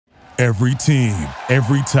Every team,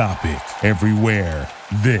 every topic, everywhere.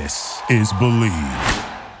 This is Believe.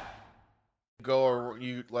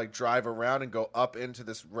 You like drive around and go up into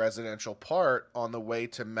this residential part on the way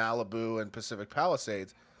to Malibu and Pacific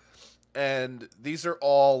Palisades. And these are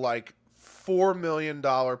all like $4 million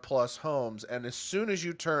plus homes. And as soon as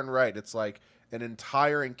you turn right, it's like an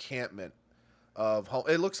entire encampment of home.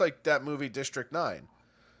 It looks like that movie District 9.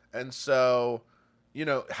 And so, you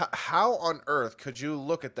know, how on earth could you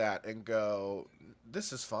look at that and go,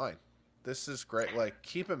 this is fine. This is great. Like,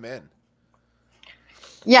 keep them in.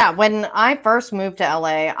 Yeah, when I first moved to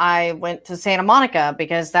LA, I went to Santa Monica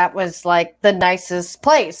because that was like the nicest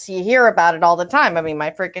place. You hear about it all the time. I mean, my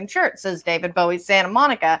freaking shirt says David Bowie Santa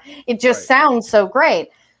Monica. It just sounds so great.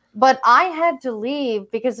 But I had to leave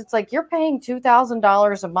because it's like you're paying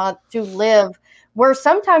 $2,000 a month to live where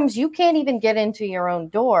sometimes you can't even get into your own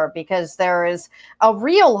door because there is a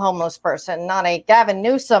real homeless person, not a Gavin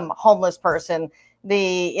Newsom homeless person.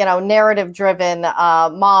 The, narrative driven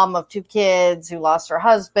mom of 2 kids who lost her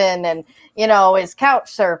husband and, is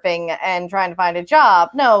couch surfing and trying to find a job.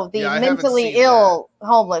 No, the mentally ill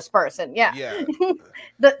homeless person. Yeah.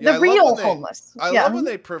 the real homeless. I love when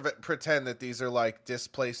they pretend that these are like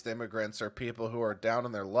displaced immigrants or people who are down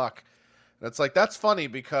on their luck. And it's like, that's funny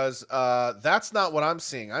because that's not what I'm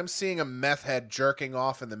seeing. I'm seeing a meth head jerking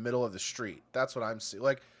off in the middle of the street. That's what I'm seeing.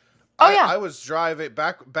 Like, I was driving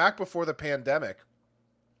back before the pandemic.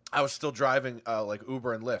 I was still driving like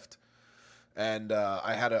Uber and Lyft, and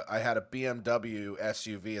I had a BMW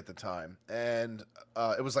SUV at the time, and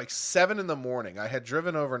it was like 7 a.m. I had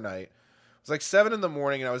driven overnight. It was like 7 a.m,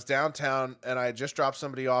 and I was downtown, and I had just dropped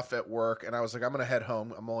somebody off at work, and I was like, I'm gonna head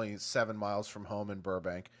home. I'm only 7 miles from home in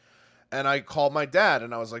Burbank, and I called my dad,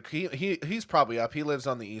 and I was like, he's probably up. He lives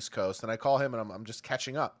on the East Coast, and I call him, and I'm just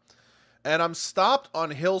catching up, and I'm stopped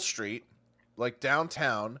on Hill Street, like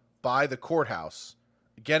downtown by the courthouse,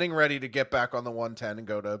 getting ready to get back on the 110 and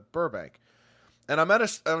go to Burbank. And I'm at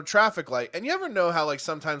a traffic light. And you ever know how, like,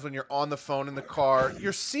 sometimes when you're on the phone in the car,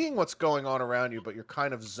 you're seeing what's going on around you, but you're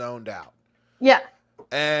kind of zoned out. Yeah.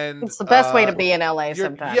 And it's the best way to be in LA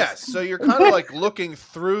sometimes. Yes. So you're kind of like looking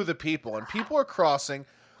through the people, and people are crossing.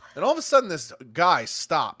 And all of a sudden, this guy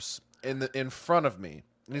stops in front of me.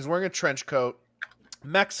 And he's wearing a trench coat.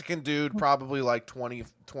 Mexican dude, probably like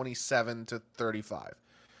 27 to 35.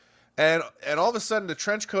 And all of a sudden, the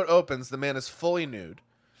trench coat opens. The man is fully nude.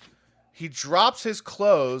 He drops his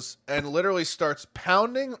clothes and literally starts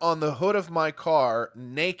pounding on the hood of my car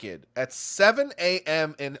naked at 7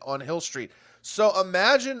 a.m. on Hill Street. So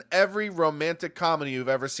imagine every romantic comedy you've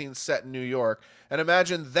ever seen set in New York, and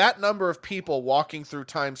imagine that number of people walking through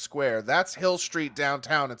Times Square. That's Hill Street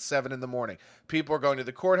downtown at 7 a.m. People are going to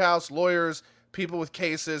the courthouse, lawyers, people with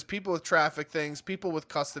cases, people with traffic things, people with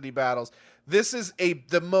custody battles. This is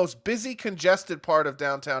the most busy, congested part of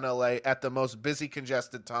downtown LA at the most busy,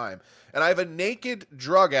 congested time. And I have a naked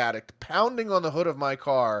drug addict pounding on the hood of my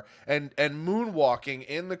car and moonwalking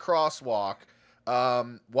in the crosswalk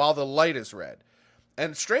while the light is red.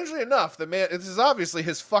 And strangely enough, the man, this is obviously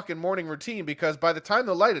his fucking morning routine, because by the time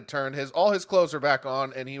the light had turned, all his clothes were back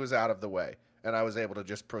on and he was out of the way. And I was able to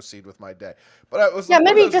just proceed with my day. But I was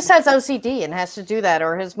maybe he just has OCD and has to do that,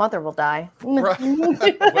 or his mother will die.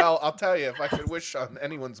 Right. Well, I'll tell you, if I could wish on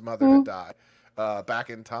anyone's mother to die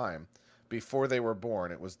back in time before they were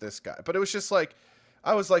born, it was this guy. But it was just like,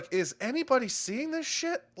 I was like, is anybody seeing this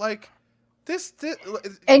shit? Like, this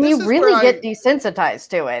and you really get desensitized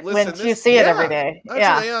to it when you see it every day.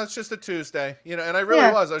 Yeah, it's just a Tuesday, and I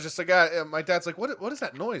really was. I was just like, my dad's like, what is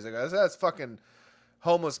that noise? I go, that's fucking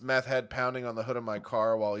homeless meth head pounding on the hood of my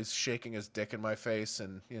car while he's shaking his dick in my face.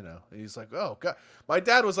 And, he's like, oh, God. My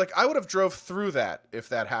dad was like, I would have drove through that if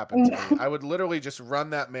that happened to me. I would literally just run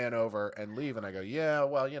that man over and leave. And I go, yeah,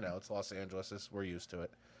 well, it's Los Angeles. We're used to it.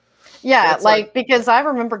 Yeah, because I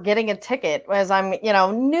remember getting a ticket as I'm,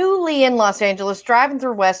 newly in Los Angeles, driving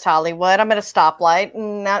through West Hollywood. I'm at a stoplight.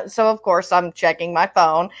 And so, of course, I'm checking my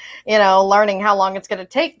phone, learning how long it's going to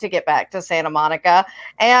take to get back to Santa Monica.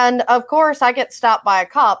 And, of course, I get stopped by a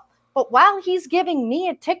cop. But while he's giving me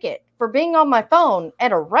a ticket for being on my phone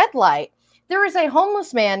at a red light, there is a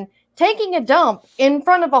homeless man taking a dump in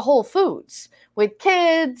front of a Whole Foods with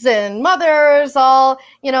kids and mothers all,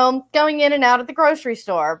 going in and out of the grocery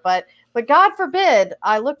store. But God forbid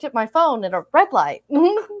I looked at my phone at a red light.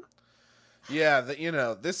 Yeah,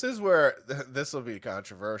 this is where this will be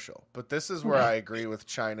controversial, but this is where I agree with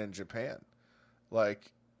China and Japan.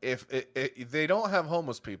 Like, if they don't have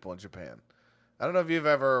homeless people in Japan. I don't know if you've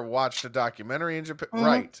ever watched a documentary in Japan. Mm-hmm.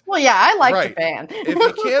 Right. Well, yeah, I like Japan. If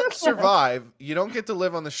you can't survive, you don't get to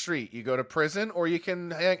live on the street. You go to prison, or you can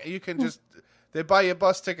just They buy you a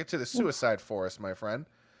bus ticket to the suicide forest, my friend.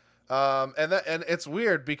 And it's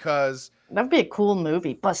weird because That'd be a cool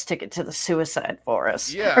movie, Bus Ticket to the Suicide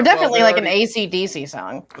Forest. Yeah, Or well, definitely they like already- an AC/DC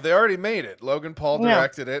song. they already made it. Logan Paul Yeah.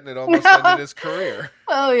 directed it, and it almost ended his career.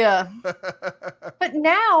 Oh, yeah. But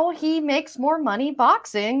now he makes more money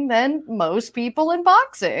boxing than most people in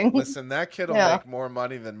boxing. Listen, that kid will Yeah. make more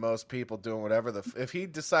money than most people doing whatever if he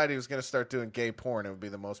decided he was going to start doing gay porn, it would be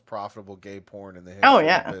the most profitable gay porn in the history Oh, of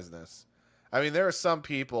yeah. the business. I mean, there are some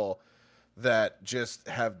people that just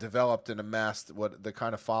have developed and amassed what the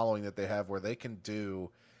kind of following that they have where they can do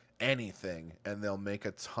anything and they'll make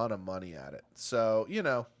a ton of money at it. So,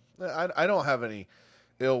 I don't have any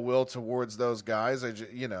ill will towards those guys.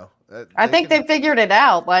 I think they figured it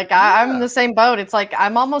out. Like, I'm in the same boat. It's like,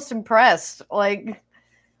 I'm almost impressed. Like,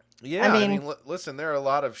 Yeah, I I mean- mean, listen, there are a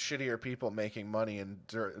lot of shittier people making money in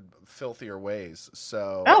filthier ways.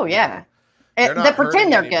 So, oh, yeah. They're They not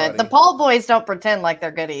pretend they're hurting good. The anybody. Paul boys don't pretend like they're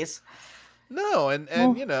goodies. No, and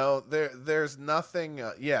Well- there's nothing.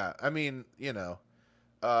 I mean,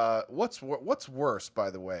 what's worse, by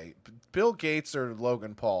the way, Bill Gates or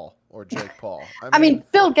Logan Paul or Jake Paul? I mean,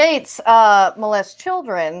 Bill Gates molests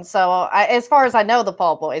children, so as far as I know, the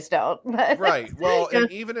Paul boys don't. But- right. Well,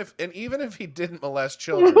 and even if he didn't molest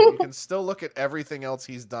children, you can still look at everything else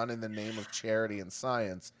he's done in the name of charity and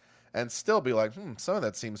science, and still be like, some of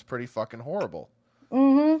that seems pretty fucking horrible.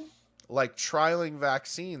 Mhm. Like trialing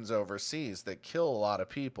vaccines overseas that kill a lot of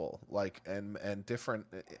people, like and different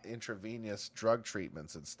intravenous drug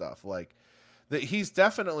treatments and stuff. Like that, he's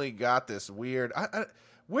definitely got this weird.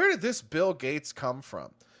 Where did this Bill Gates come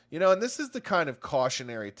from? And this is the kind of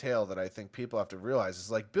cautionary tale that I think people have to realize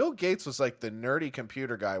is like Bill Gates was like the nerdy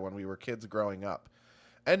computer guy when we were kids growing up,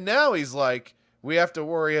 and now he's like we have to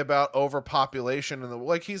worry about overpopulation and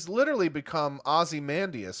like he's literally become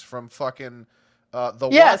Ozymandias from fucking. The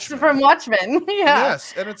Yes, Watchmen. from Watchmen. Yeah.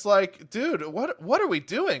 Yes, and it's like, dude, what are we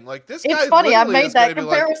doing? Like this guy. It's funny. I've literally made is gonna that be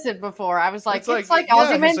like- comparison before. I was like, it's like yeah, he's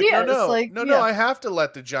Ozymandias. no, Like, no, yeah. I have to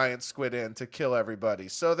let the giant squid in to kill everybody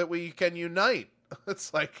so that we can unite.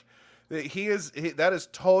 It's like that is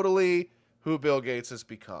totally who Bill Gates has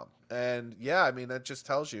become, and yeah, I mean that just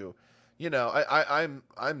tells you, I'm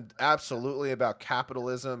absolutely about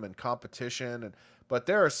capitalism and competition, but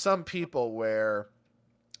there are some people where.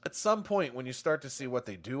 At some point, when you start to see what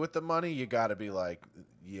they do with the money, you got to be like,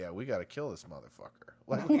 yeah, we got to kill this motherfucker.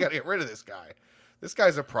 Like, we got to get rid of this guy. This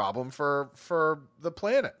guy's a problem for the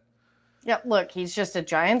planet. Yeah, look, he's just a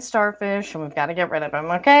giant starfish, and we've got to get rid of him.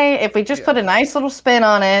 Okay, if we just Yeah. put a nice little spin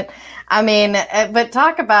on it, I mean, but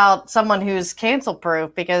talk about someone who's cancel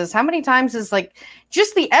proof. Because how many times is like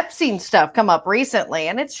just the Epstein stuff come up recently,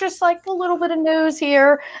 and it's just like a little bit of news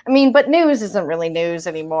here. I mean, but news isn't really news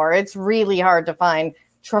anymore. It's really hard to find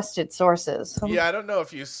trusted sources. Yeah, I don't know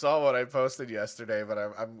if you saw what I posted yesterday, but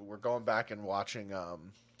we're going back and watching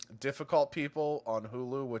Difficult People on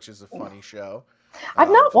Hulu, which is a funny show.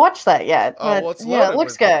 I've not watched that yet. Oh, But well, it's yeah, loaded it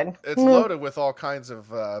looks with- good. It's Mm. loaded with all kinds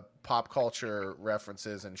of pop culture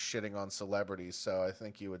references and shitting on celebrities, so I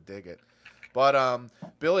think you would dig it. But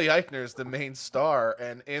Billy Eichner is the main star,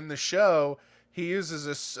 and in the show, he uses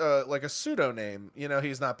a pseudonym.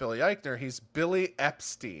 He's not Billy Eichner; he's Billy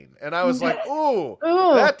Epstein. And I was like, "Ooh,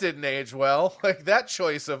 Ooh. that didn't age well. Like that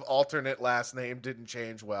choice of alternate last name didn't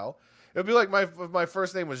change well." It would be like my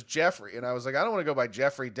first name was Jeffrey, and I was like, I don't want to go by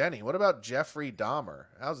Jeffrey Denny. What about Jeffrey Dahmer?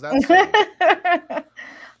 How's that sound?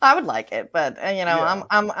 I would like it, but Yeah.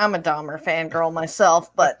 I'm a Dahmer fangirl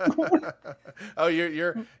myself. But Oh,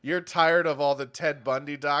 you're tired of all the Ted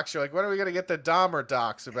Bundy docs. You're like, when are we gonna get the Dahmer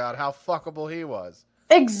docs about how fuckable he was?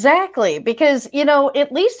 exactly, because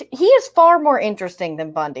at least he is far more interesting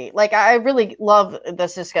than Bundy. Like, I really love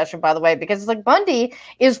this discussion, by the way, because it's like Bundy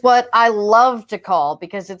is what I love to call,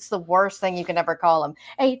 because it's the worst thing you can ever call him,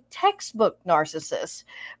 a textbook narcissist.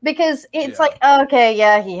 Because it's Yeah. like, okay,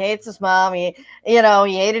 yeah, he hates his mom, he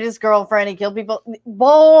hated his girlfriend, he killed people.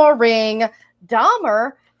 Boring.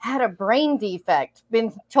 Dahmer had a brain defect,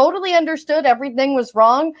 been totally understood everything was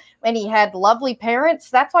wrong, and he had lovely parents.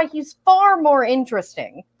 That's why he's far more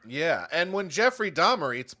interesting. Yeah, and when Jeffrey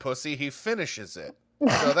Dahmer eats pussy, he finishes it.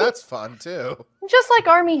 So that's fun too. Just like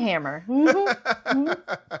Army Hammer. Mhm.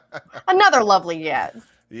 Another lovely jet.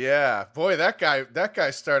 Yeah, boy, that guy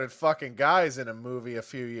started fucking guys in a movie a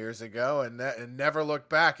few years ago, and never looked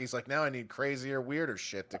back. He's like, now I need crazier, weirder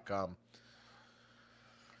shit to come.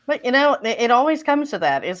 But it always comes to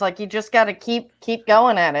that. It's like you just got to keep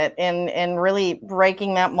going at it and really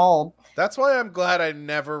breaking that mold. That's why I'm glad I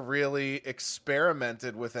never really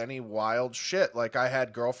experimented with any wild shit. Like I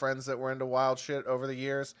had girlfriends that were into wild shit over the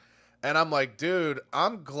years, And I'm like, dude,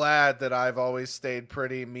 I'm glad that I've always stayed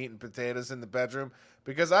pretty meat and potatoes in the bedroom,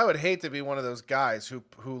 because I would hate to be one of those guys who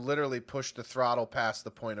literally pushed the throttle past the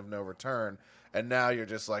point of no return. And now you're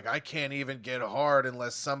just like, I can't even get hard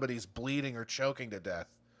unless somebody's bleeding or choking to death.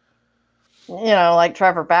 Like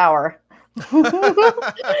Trevor Bauer.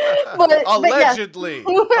 Allegedly.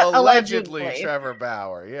 Yeah. Allegedly Trevor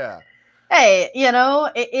Bauer, yeah. Hey,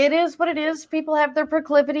 it is what it is. People have their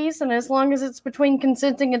proclivities, and as long as it's between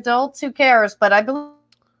consenting adults, who cares? But I believe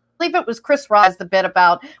it was Chris Ross, the bit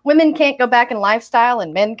about women can't go back in lifestyle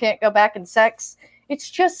and men can't go back in sex. It's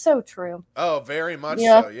just so true. Oh, very much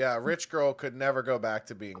so. Yeah, a rich girl could never go back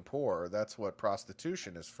to being poor. That's what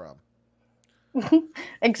prostitution is from.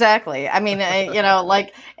 Exactly. I mean,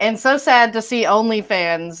 and so sad to see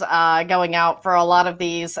OnlyFans going out for a lot of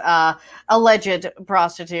these alleged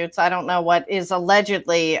prostitutes. I don't know what is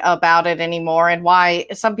allegedly about it anymore, and why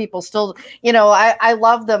some people still, I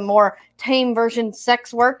love the more tame version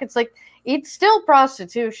sex work. It's like, it's still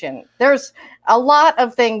prostitution. There's a lot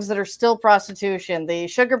of things that are still prostitution. The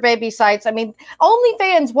sugar baby sites. I mean,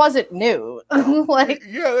 OnlyFans wasn't new.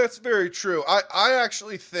 Yeah, that's very true. I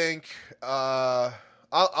actually think I'll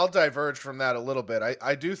diverge from that a little bit.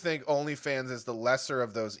 I do think OnlyFans is the lesser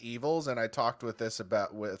of those evils, and I talked with Ava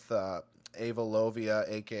Lovia,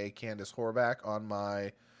 aka Candace Horvath, on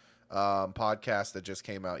my podcast that just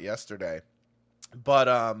came out yesterday. But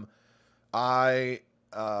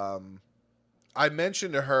I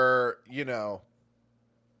mentioned to her,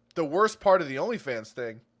 the worst part of the OnlyFans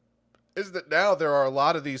thing is that now there are a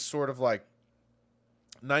lot of these sort of like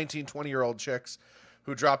 19, 20-year-old chicks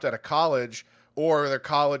who dropped out of college, or their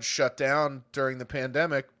college shut down during the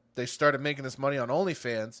pandemic. They started making this money on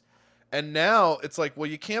OnlyFans. And now it's like, well,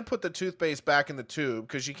 you can't put the toothpaste back in the tube,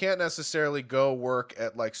 because you can't necessarily go work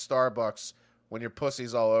at like Starbucks when your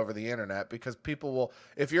pussy's all over the internet, because people will,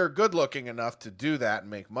 if you're good looking enough to do that and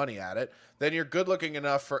make money at it, then you're good looking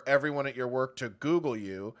enough for everyone at your work to Google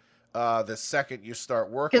you the second you start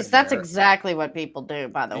working. Because that's exactly what people do,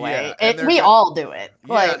 by the way. Yeah, we all do it.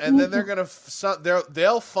 Yeah, and then they're gonna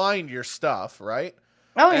they'll find your stuff, right?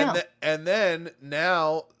 Oh yeah. And then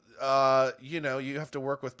now you have to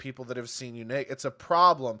work with people that have seen you naked. It's a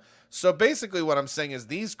problem. So basically, what I'm saying is,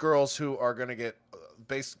 these girls who are gonna get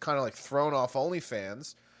kind of like thrown off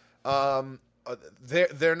OnlyFans,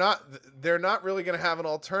 they're not really going to have an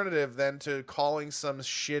alternative than to calling some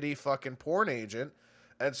shitty fucking porn agent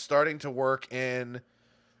and starting to work in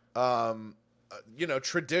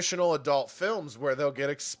traditional adult films, where they'll get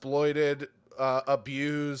exploited,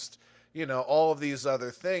 abused, all of these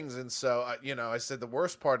other things. And so I said the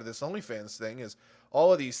worst part of this OnlyFans thing is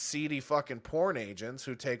all of these seedy fucking porn agents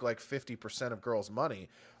who take like 50% of girls' money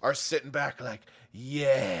are sitting back like,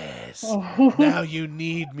 yes, now you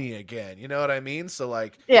need me again. You know what I mean? So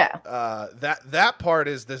like, yeah, that part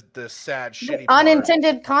is the sad, shitty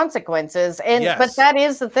unintended consequences. And yes. But that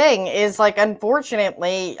is the thing, is like,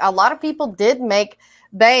 unfortunately, a lot of people did make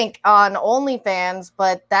bank on OnlyFans,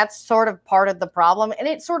 but that's sort of part of the problem. And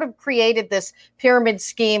it sort of created this pyramid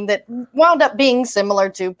scheme that wound up being similar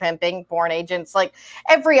to pimping, porn agents, like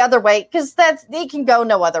every other way, because they can go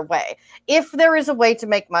no other way. If there is a way to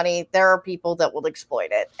make money, there are people that will exploit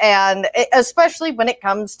it. And especially when it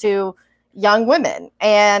comes to young women.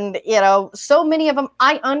 And, so many of them,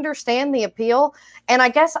 I understand the appeal. And I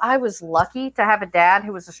guess I was lucky to have a dad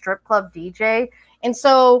who was a strip club DJ. And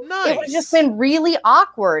so It would have just been really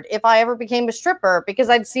awkward if I ever became a stripper,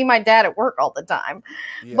 because I'd see my dad at work all the time.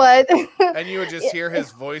 Yeah. But and you would just hear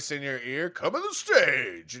his voice in your ear, come on the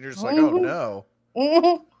stage. And you're just like, oh no.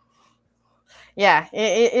 Mm-hmm. Yeah,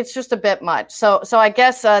 it's just a bit much. So I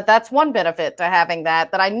guess that's one benefit to having that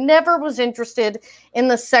I never was interested in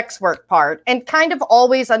the sex work part, and kind of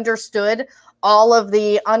always understood all of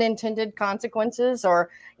the unintended consequences,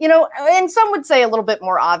 or, and some would say a little bit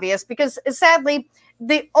more obvious, because sadly,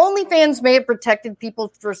 the OnlyFans may have protected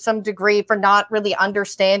people for some degree for not really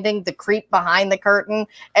understanding the creep behind the curtain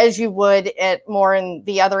as you would at more in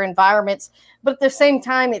the other environments. But at the same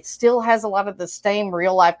time, it still has a lot of the same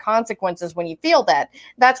real life consequences when you feel that.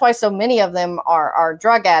 That's why so many of them are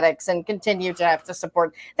drug addicts and continue to have to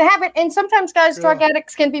support the habit. And sometimes, guys, drug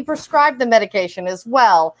addicts can be prescribed the medication as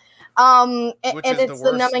well. And it's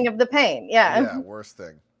the numbing of the pain. Yeah, worst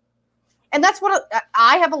thing. And that's what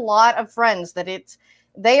I have a lot of friends that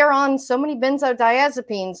they are on so many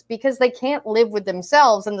benzodiazepines because they can't live with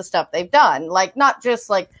themselves and the stuff they've done. Like, not just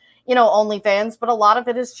like, OnlyFans, but a lot of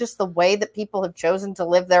it is just the way that people have chosen to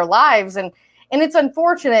live their lives. And it's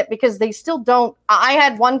unfortunate because they still don't. I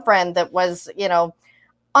had one friend that was,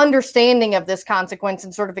 understanding of this consequence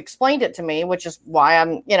and sort of explained it to me, which is why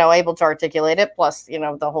I'm, able to articulate it. Plus,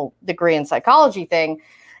 the whole degree in psychology thing.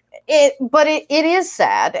 But it is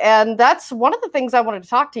sad. And that's one of the things I wanted to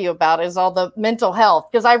talk to you about is all the mental health,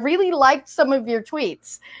 because I really liked some of your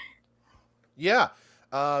tweets. Yeah.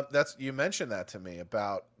 You mentioned that to me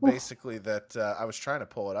about basically that I was trying to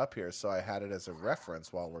pull it up here, so I had it as a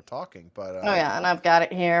reference while we're talking. But oh yeah, and I've got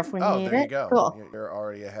it here if we need it. Oh, there you go. Cool. You're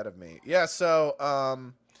already ahead of me. Yeah. So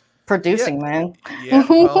producing, man. Yeah.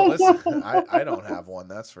 Well, listen, I don't have one.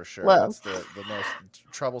 That's for sure. Well, that's the most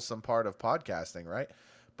troublesome part of podcasting, right?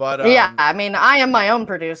 But yeah, I mean, I am my own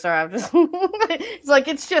producer. I'm just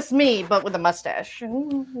it's just me, but with a mustache.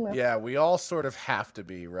 Yeah, we all sort of have to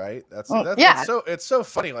be, right? That's yeah. It's so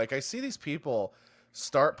funny. Like I see these people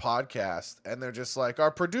start podcasts and they're just like, our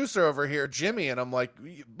producer over here, Jimmy, and I'm like,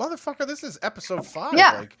 motherfucker, this is episode 5.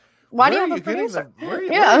 Yeah. Like, why do you have a producer?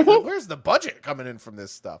 Where's the budget coming in from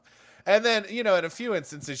this stuff? And then, in a few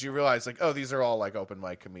instances you realize like, oh, these are all like open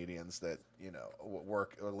mic comedians that,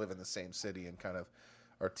 work or live in the same city and kind of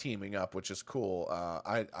are teaming up, which is cool.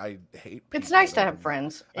 I hate people. It's nice to have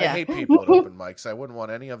friends. I hate people at open mics. I wouldn't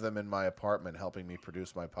want any of them in my apartment helping me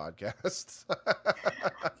produce my podcasts.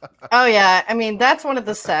 Oh yeah, I mean that's one of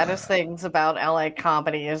the saddest things about LA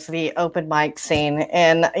comedy is the open mic scene.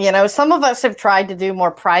 And some of us have tried to do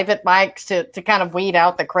more private mics to kind of weed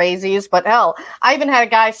out the crazies, but hell, I even had a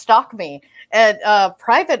guy stalk me at a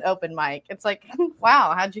private open mic. It's like,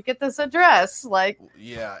 wow, how'd you get this address? Like,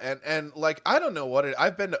 yeah, and like I don't know what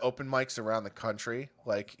I've been to open mics around the country.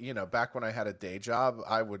 Like, back when I had a day job,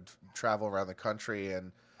 I would travel around the country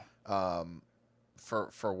and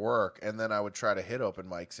for work, and then I would try to hit open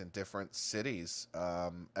mics in different cities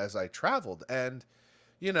as I traveled. And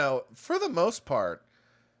for the most part,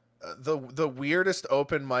 the weirdest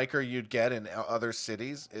open micer you'd get in other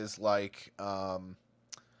cities is like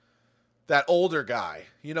that older guy,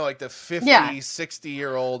 like the 50,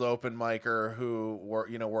 60-year-old open micer who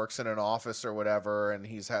works in an office or whatever, and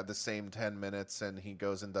he's had the same 10 minutes and he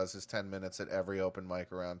goes and does his 10 minutes at every open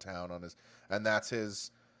mic around town and that's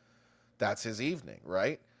his evening,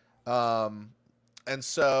 right? And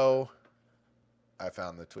so I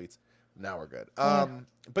found the tweets. Now we're good.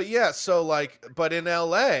 But yeah, so but in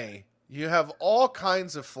LA, you have all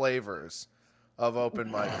kinds of flavors of open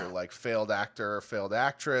micer, like failed actor, failed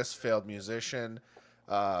actress, failed musician,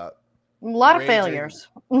 a lot of failures,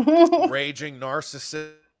 raging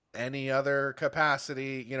narcissist, any other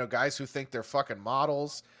capacity, guys who think they're fucking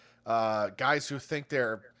models, guys who think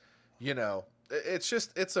they're,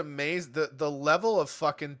 it's amazing the level of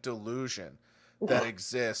fucking delusion that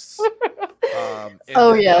exists in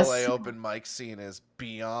the LA open mic scene is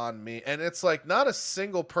beyond me. And it's like not a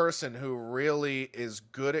single person who really is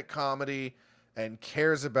good at comedy and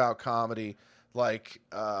cares about comedy. Like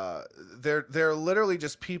they're literally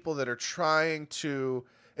just people that are trying to,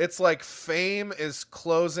 it's like fame is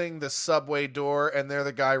closing the subway door and they're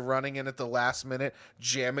the guy running in at the last minute,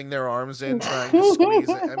 jamming their arms in, trying to squeeze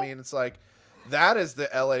it. I mean, it's like that is the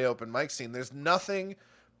LA open mic scene. There's nothing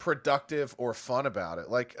productive or fun about it.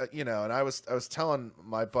 Like and I was telling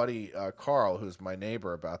my buddy Carl, who's my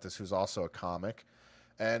neighbor, about this, who's also a comic,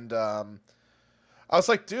 and I was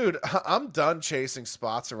like, dude, I'm done chasing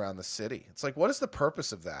spots around the city. It's like, what is the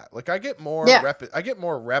purpose of that? Like, I get more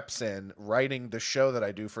reps in writing the show that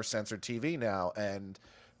I do for Censored TV now, and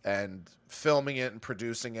filming it and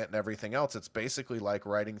producing it and everything else. It's basically like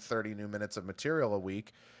writing 30 new minutes of material a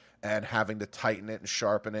week and having to tighten it and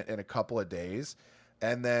sharpen it in a couple of days,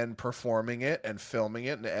 and then performing it and filming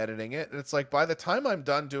it and editing it. And it's like, by the time I'm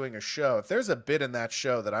done doing a show, if there's a bit in that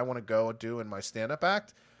show that I want to go do in my stand-up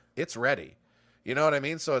act, it's ready. You know what I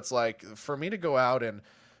mean? So it's like, for me to go out and,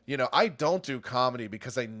 I don't do comedy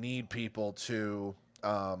because I need people to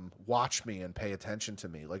watch me and pay attention to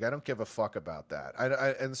me. Like, I don't give a fuck about that.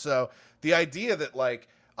 And so the idea that, like,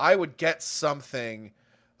 I would get something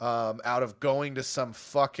out of going to some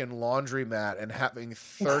fucking laundromat and having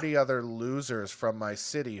 30 other losers from my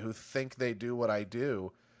city who think they do what I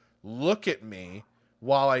do look at me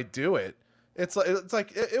while I do it.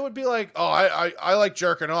 It would be like, oh, I like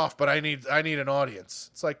jerking off, but I need an audience.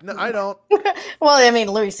 It's like, no, I don't. Well, I mean,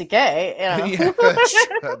 Louis C.K. Yeah,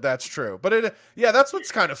 that's true. But that's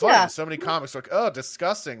what's kind of funny. Yeah. So many comics are like, oh,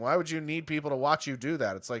 disgusting. Why would you need people to watch you do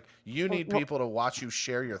that? It's like, you need people to watch you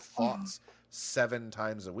share your thoughts 7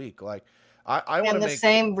 times a week. Like, I want to make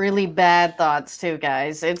same really bad thoughts too,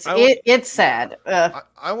 guys. It's sad.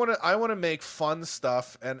 I want to make fun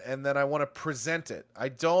stuff and then I want to present it. I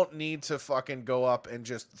don't need to fucking go up and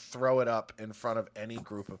just throw it up in front of any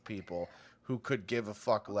group of people who could give a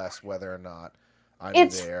fuck less whether or not I'm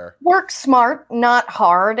it's there. work smart, not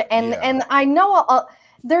hard. And I know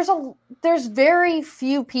there's very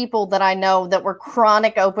few people that I know that were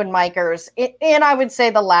chronic open micers in I would say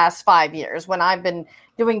the last 5 years when I've been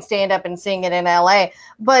doing stand up and seeing it in LA.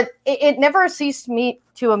 But it never ceased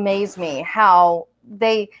to amaze me how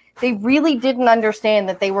they really didn't understand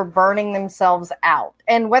that they were burning themselves out,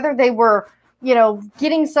 and whether they were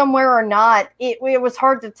getting somewhere or not, it was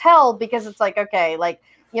hard to tell, because it's like, okay, like,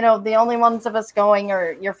 the only ones of us going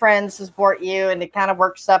are your friends who support you, and it kind of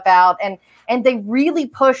works stuff out. And they really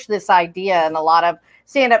push this idea in a lot of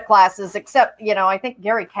stand-up classes, except, I think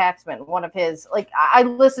Gary Katzman, one of his, like, I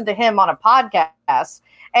listened to him on a podcast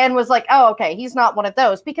and was like, oh, okay, he's not one of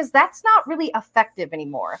those, because that's not really effective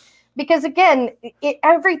anymore. Because again,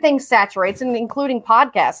 everything saturates, and including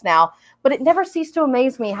podcasts now, but it never ceased to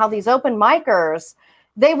amaze me how these open micers,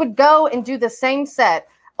 they would go and do the same set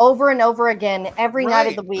over and over again every night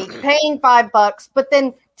of the week, paying $5, but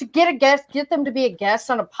then to get them to be a guest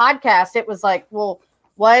on a podcast, it was like, well,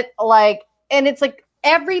 what? Like, and it's like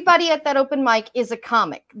everybody at that open mic is a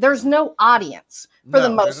comic. There's no audience for the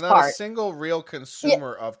most there's not part. a single real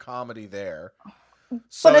consumer of comedy there.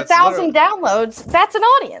 So but 1,000 downloads, that's an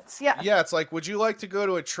audience. Yeah. Yeah, it's like, would you like to go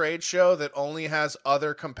to a trade show that only has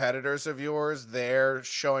other competitors of yours there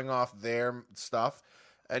showing off their stuff?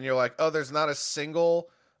 And you're like, oh, there's not a single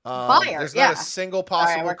buyer. There's not a single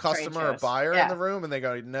possible customer or buyer in the room. And they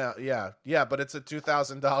go, no, yeah, but it's a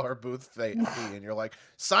 $2,000 booth fee. And you're like,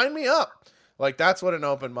 sign me up. Like, that's what an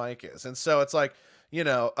open mic is. And so it's like,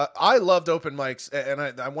 I loved open mics,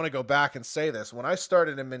 and I want to go back and say this. When I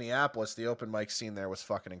started in Minneapolis, the open mic scene there was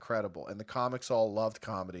fucking incredible, and the comics all loved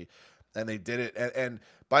comedy, and they did it. And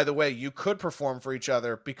by the way, you could perform for each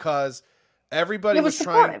other because everybody was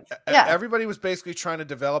trying. Yeah. Everybody was basically trying to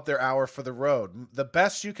develop their hour for the road. The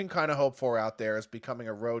best you can kind of hope for out there is becoming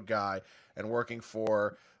a road guy and working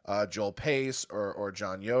for Joel Pace or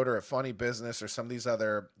John Yoder at Funny Business or some of these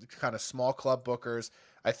other kind of small club bookers.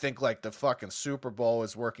 I think like the fucking Super Bowl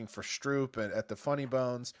is working for Stroop at the Funny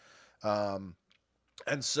Bones.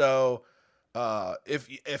 And so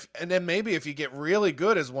and then maybe if you get really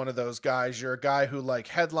good as one of those guys, you're a guy who like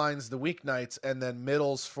headlines the weeknights and then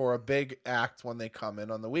middles for a big act when they come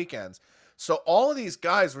in on the weekends. So all of these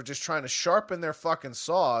guys were just trying to sharpen their fucking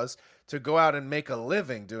saws to go out and make a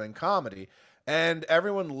living doing comedy. And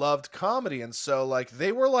everyone loved comedy. And so like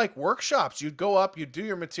they were like workshops. You'd go up, you'd do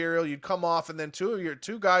your material, you'd come off, and then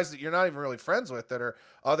two guys that you're not even really friends with that are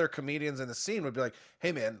other comedians in the scene would be like,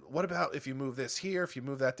 hey man, what about if you move this here, if you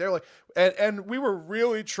move that there? Like, and we were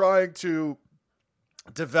really trying to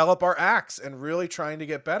develop our acts and really trying to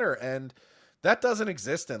get better. And that doesn't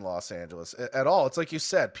exist in Los Angeles at all. It's like you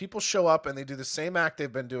said, people show up and they do the same act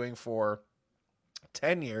they've been doing for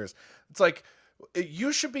 10 years. It's like,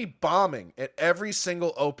 you should be bombing at every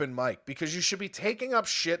single open mic because you should be taking up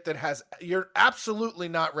shit that you're absolutely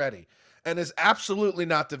not ready and is absolutely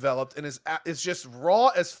not developed and is just raw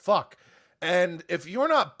as fuck. And if you're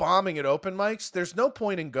not bombing at open mics, there's no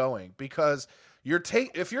point in going because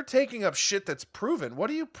if you're taking up shit that's proven, what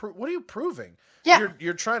are you proving? Yeah.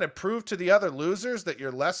 You're trying to prove to the other losers that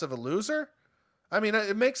you're less of a loser. I mean,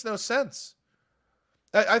 it makes no sense.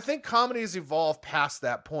 I think comedy has evolved past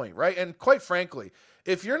that point, right? And quite frankly,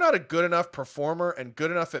 if you're not a good enough performer and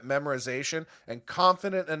good enough at memorization and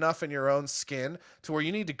confident enough in your own skin to where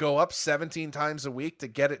you need to go up 17 times a week to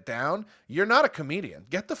get it down, you're not a comedian.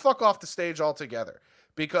 Get the fuck off the stage altogether.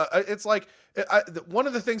 Because it's like, one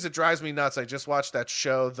of the things that drives me nuts, I just watched that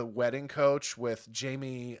show, The Wedding Coach, with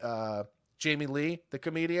Jamie Lee, the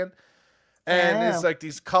comedian. And it's like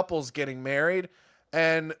these couples getting married.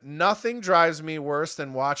 And nothing drives me worse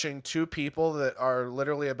than watching two people that are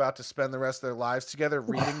literally about to spend the rest of their lives together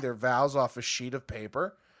reading their vows off a sheet of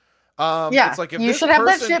paper. It's like, if you should have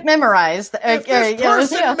that shit memorized. If this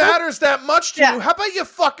person matters that much to you, how about you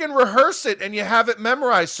fucking rehearse it and you have it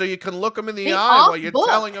memorized so you can look them in the eye while you're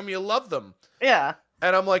telling them you love them. Yeah.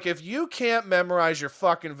 And I'm like, if you can't memorize your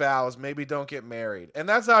fucking vows, maybe don't get married. And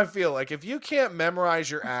that's how I feel. Like, if you can't memorize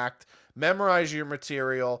your act, memorize your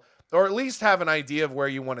material, or at least have an idea of where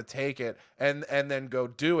you want to take it and then go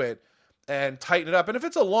do it and tighten it up. And if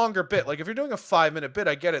it's a longer bit, like if you're doing a 5-minute bit,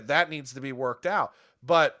 I get it. That needs to be worked out.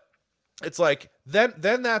 But it's like, then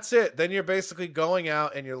that's it. Then you're basically going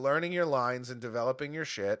out and you're learning your lines and developing your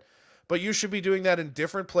shit. But you should be doing that in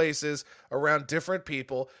different places around different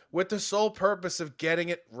people with the sole purpose of getting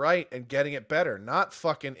it right and getting it better, not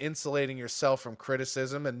fucking insulating yourself from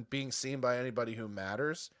criticism and being seen by anybody who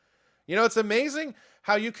matters. You know, it's amazing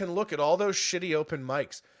how you can look at all those shitty open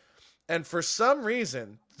mics, and for some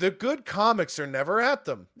reason, the good comics are never at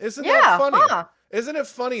them. Isn't that funny? Isn't it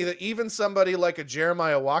funny that even somebody like a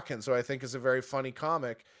Jeremiah Watkins, who I think is a very funny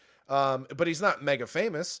comic, but he's not mega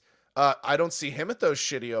famous. I don't see him at those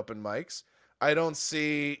shitty open mics. I don't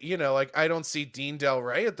see, I don't see Dean Del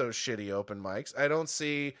Rey at those shitty open mics. I don't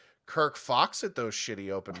see Kirk Fox at those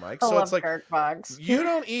shitty open mics. I So love it's like Kirk Fox. you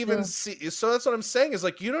don't even see. So that's what I'm saying is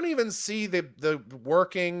like you don't even see the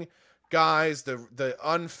working guys,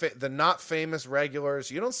 the not famous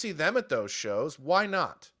regulars. You don't see them at those shows. Why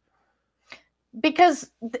not? Because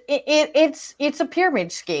it's a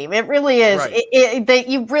pyramid scheme. It really is. Right. That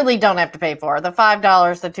you really don't have to pay for the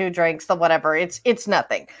 $5, the 2 drinks, the whatever. It's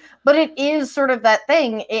nothing. But it is sort of that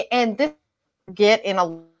thing, and this get in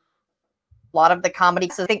a lot of the comedy.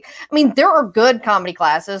 I mean, there are good comedy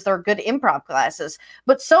classes, there are good improv classes,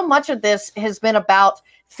 but so much of this has been about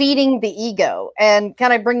feeding the ego and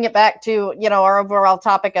kind of bringing it back to our overall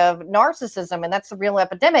topic of narcissism, and that's the real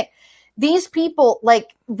epidemic. These people,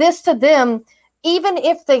 like, this to them, even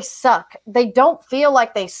if they suck, they don't feel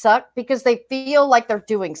like they suck because they feel like they're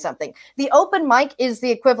doing something. The open mic is the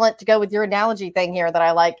equivalent, to go with your analogy thing here that I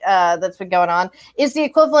like, that's been going on, is the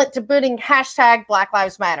equivalent to putting hashtag Black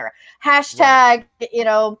Lives Matter, hashtag,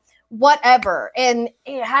 whatever, and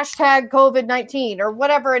hashtag COVID-19 or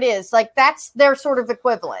whatever it is. Like, that's their sort of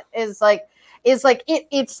equivalent,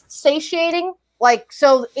 it's satiating. Like,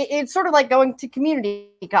 so it's sort of like going to community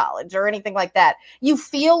college or anything like that. You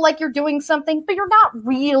feel like you're doing something, but you're not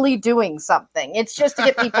really doing something. It's just to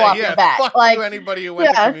get people off your back. Fuck like you, anybody who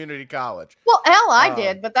went to community college. Well, hell, I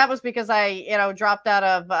did, but that was because I, dropped out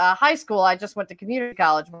of high school. I just went to community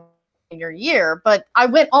college your year, but I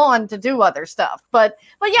went on to do other stuff. But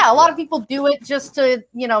yeah, a lot of people do it just to,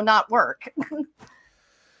 not work.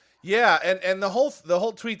 Yeah, and the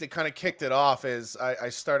whole tweet that kind of kicked it off is I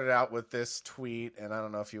started out with this tweet, and I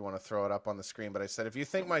don't know if you want to throw it up on the screen, but I said, if you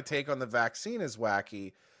think my take on the vaccine is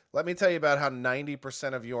wacky, let me tell you about how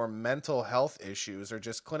 90% of your mental health issues are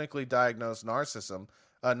just clinically diagnosed narcissism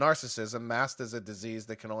masked as a disease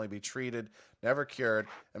that can only be treated, never cured,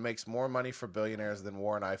 and makes more money for billionaires than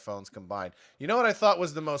war and iPhones combined. You know what I thought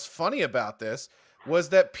was the most funny about this was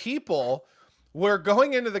that people were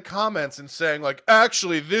going into the comments and saying, like,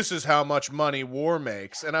 actually, this is how much money war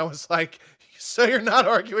makes. And I was like, so you're not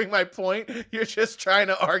arguing my point? You're just trying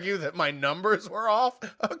to argue that my numbers were off?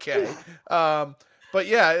 Okay. But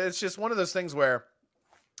yeah, it's just one of those things where,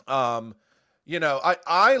 I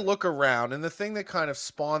look around, and the thing that kind of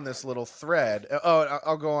spawned this little thread,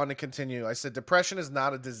 I'll go on to continue. I said, depression is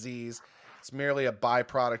not a disease. It's merely a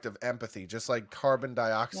byproduct of empathy, just like carbon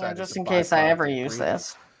dioxide. Yeah, just in case I ever use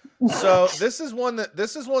this. So this is one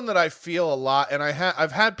that I feel a lot, and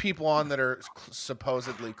I've had people on that are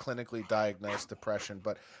supposedly clinically diagnosed depression,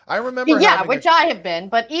 but I remember I have been,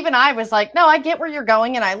 but even I was like, no, I get where you're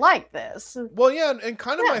going, and I like this. Well, yeah, and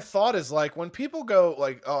kind of my thought is like when people go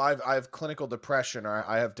like, oh, I have clinical depression or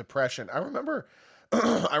I have depression. I remember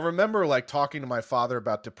like talking to my father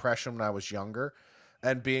about depression when I was younger,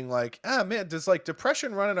 and being like, man, does like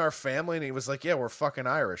depression run in our family? And he was like, yeah, we're fucking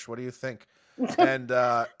Irish. What do you think? And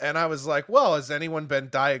I was like, well, has anyone been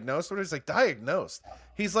diagnosed? What is like diagnosed?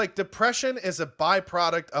 He's like, depression is a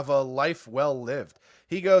byproduct of a life well lived.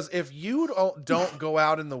 He goes, if you don't go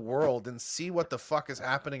out in the world and see what the fuck is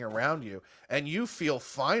happening around you and you feel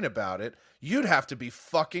fine about it, you'd have to be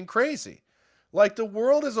fucking crazy. Like, the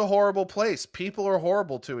world is a horrible place. People are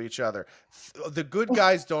horrible to each other. The good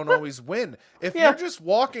guys don't always win. If you're just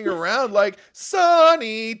walking around like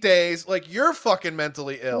sunny days, like, you're fucking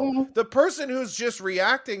mentally ill. Mm-hmm. The person who's just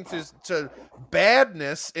reacting to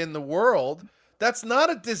badness in the world, that's not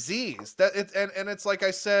a disease. And it's like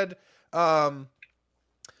I said, that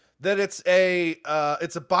it's a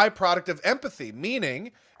byproduct of empathy.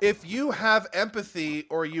 Meaning, if you have empathy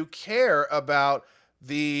or you care about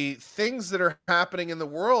the things that are happening in the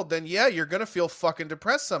world, then yeah, you're going to feel fucking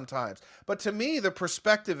depressed sometimes. But to me, the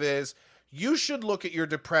perspective is you should look at your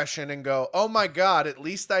depression and go, oh my God, at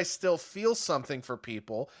least I still feel something for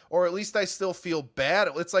people, or at least I still feel bad.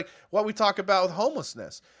 It's like what we talk about with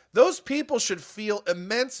homelessness. Those people should feel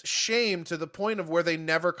immense shame to the point of where they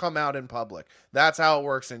never come out in public. That's how it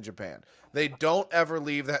works in Japan. They don't ever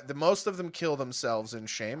leave that. Most of them kill themselves in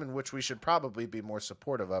shame, and which we should probably be more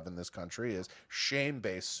supportive of in this country is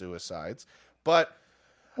shame-based suicides. But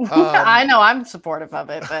I know I'm supportive of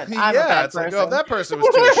it, but I'm a bad person. Like, oh, if that person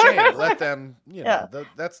was too ashamed, let them,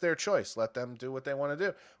 that's their choice. Let them do what they want to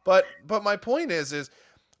do. But my point is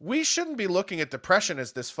we shouldn't be looking at depression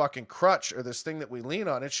as this fucking crutch or this thing that we lean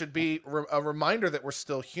on. It should be a reminder that we're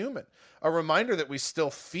still human, a reminder that we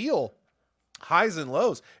still feel highs and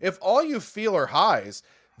lows. If all you feel are highs,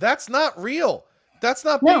 that's not real. That's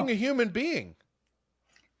not being a human being.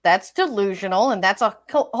 that's delusional, and that's a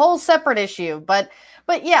whole separate issue. But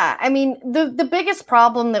yeah, I mean, the biggest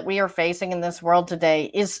problem that we are facing in this world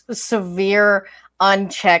today is severe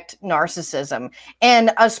unchecked narcissism.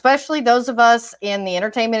 And especially those of us in the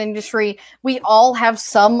entertainment industry, we all have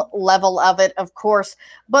some level of it, of course.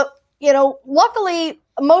 But, you know, luckily,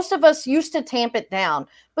 most of us used to tamp it down.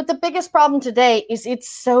 But the biggest problem today is it's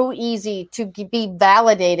so easy to be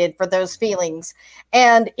validated for those feelings.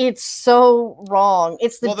 And it's so wrong.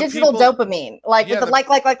 It's the digital dopamine, like with the like.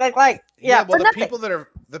 Yeah, well, the nothing. people that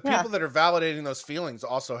are validating those feelings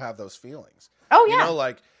also have those feelings. Oh, yeah. You know,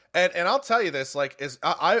 like, and I'll tell you this, like,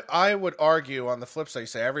 I would argue on the flip side, you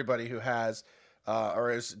say everybody who has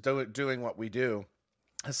or is doing what we do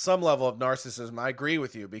has some level of narcissism. I agree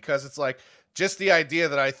with you, because it's like, just the idea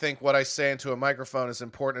that I think what I say into a microphone is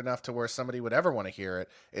important enough to where somebody would ever want to hear it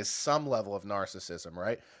is some level of narcissism,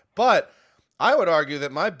 right? But I would argue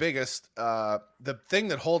that my biggest, the thing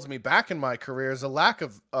that holds me back in my career is a lack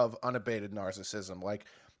of unabated narcissism. Like,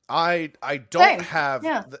 I don't have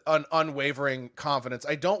an unwavering confidence.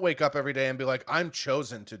 I don't wake up every day and be like, I'm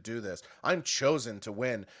chosen to do this. I'm chosen to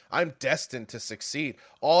win. I'm destined to succeed.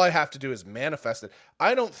 All I have to do is manifest it.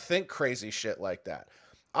 I don't think crazy shit like that.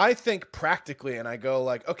 I think practically, and I go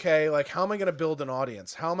like, okay, like, how am I going to build an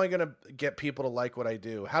audience? How am I going to get people to like what I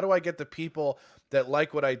do? How do I get the people that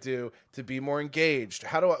like what I do to be more engaged?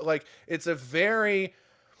 How do I, like, it's a very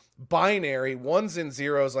binary ones and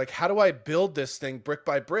zeros. Like, how do I build this thing brick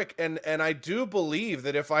by brick? And I do believe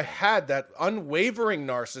that if I had that unwavering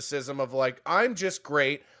narcissism of like, I'm just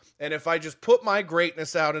great, and if I just put my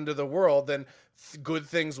greatness out into the world, then good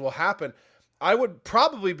things will happen, I would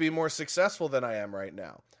probably be more successful than I am right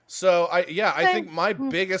now. So I think my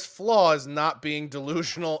biggest flaw is not being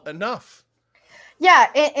delusional enough.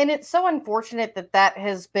 Yeah, and it's so unfortunate that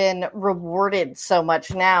has been rewarded so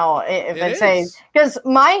much now. If I say, because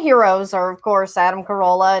my heroes are, of course, Adam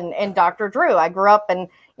Carolla and Dr. Drew. I grew up and,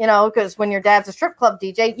 you know, because when your dad's a strip club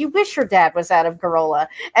DJ, you wish your dad was Adam Carolla,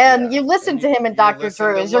 and you listen to him and Dr.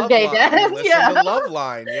 Drew as your gay dad. You listen to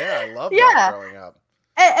Loveline. Yeah, I love that growing up.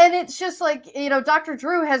 And it's just like, you know, Dr.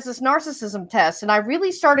 Drew has this narcissism test, and I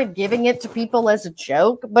really started giving it to people as a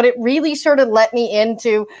joke, but it really sort of let me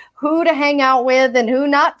into who to hang out with and who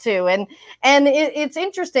not to. And it's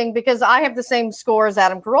interesting because I have the same score as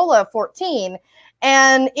Adam Carolla, 14.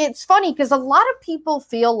 And it's funny because a lot of people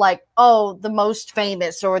feel like, oh, the most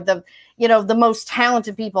famous or the most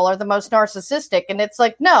talented people are the most narcissistic. And it's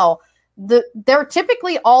like, no. They're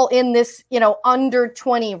typically all in this, you know, under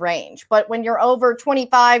 20 range. But when you're over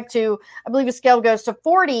 25 to, I believe a scale goes to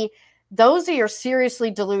 40, those are your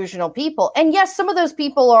seriously delusional people. And yes, some of those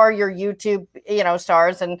people are your YouTube, you know,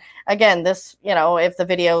 stars. And again, this, you know, if the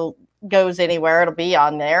video goes anywhere, it'll be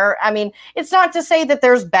on there. I mean, it's not to say that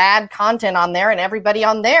there's bad content on there and everybody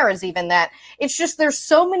on there is even that. It's just there's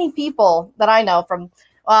so many people that I know from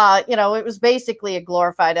you know, it was basically a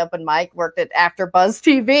glorified open mic, worked at AfterBuzz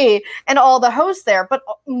TV and all the hosts there. But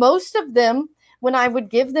most of them, when I would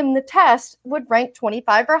give them the test, would rank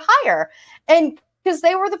 25 or higher. And because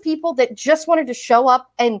they were the people that just wanted to show up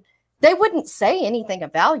and they wouldn't say anything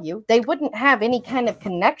of value. They wouldn't have any kind of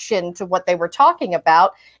connection to what they were talking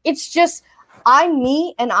about. It's just, I'm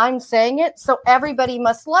me and I'm saying it, so everybody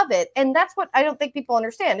must love it. And that's what I don't think people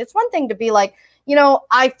understand. It's one thing to be like, you know,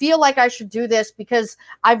 I feel like I should do this because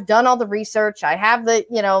I've done all the research. I have the,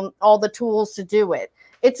 you know, all the tools to do it.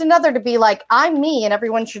 It's another to be like, I'm me and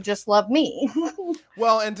everyone should just love me.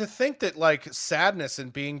 Well, and to think that like sadness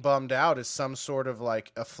and being bummed out is some sort of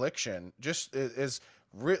like affliction just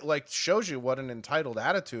like shows you what an entitled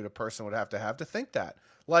attitude a person would have to think that.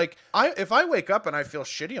 Like, if I wake up and I feel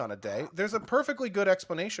shitty on a day, there's a perfectly good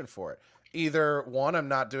explanation for it. Either one, I'm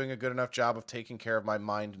not doing a good enough job of taking care of my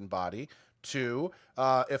mind and body. Two,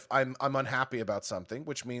 if I'm unhappy about something,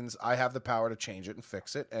 which means I have the power to change it and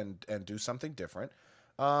fix it and do something different.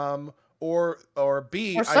 Or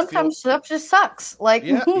B, or sometimes stuff just sucks. Like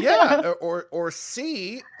or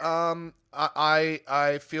C,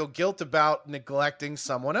 I feel guilt about neglecting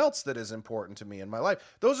someone else that is important to me in my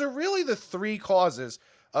life. Those are really the three causes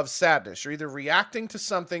of sadness. You're either reacting to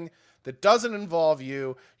something that doesn't involve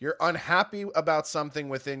you, you're unhappy about something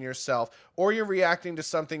within yourself, or you're reacting to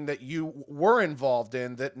something that you were involved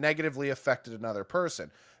in that negatively affected another person.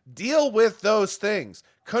 Deal with those things.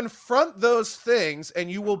 Confront those things, and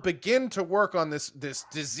you will begin to work on this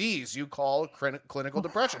disease you call clinical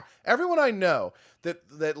depression. Everyone I know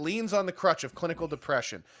that leans on the crutch of clinical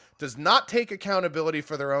depression does not take accountability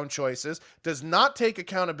for their own choices, does not take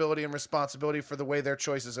accountability and responsibility for the way their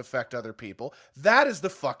choices affect other people. That is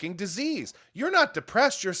the fucking disease. You're not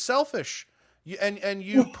depressed, you're selfish. And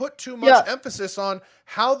you put too much Yeah. emphasis on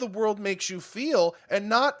how the world makes you feel and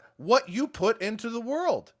not what you put into the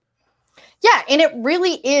world. Yeah, and it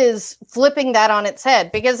really is flipping that on its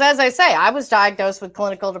head because, as I say, I was diagnosed with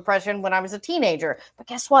clinical depression when I was a teenager. But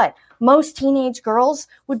guess what? Most teenage girls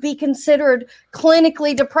would be considered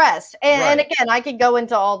clinically depressed. And Right. again, I could go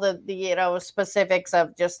into all the specifics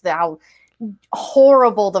of just how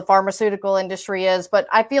horrible the pharmaceutical industry is, but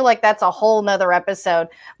I feel like that's a whole nother episode.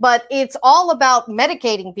 But it's all about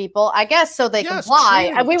medicating people, I guess, so they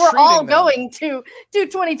comply. And we were all going to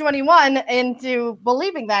 2021 into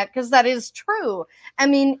believing that because that is true. I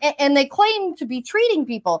mean, and they claim to be treating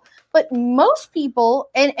people, but most people,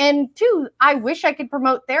 and too, I wish I could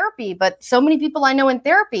promote therapy, but so many people I know in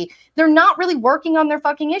therapy, they're not really working on their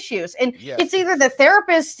fucking issues. And it's either the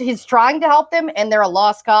therapist is trying to help them and they're a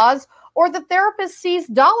lost cause, or the therapist sees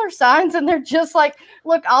dollar signs and they're just like,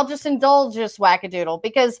 look, I'll just indulge this wackadoodle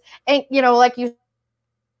because, and like you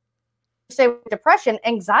say, depression,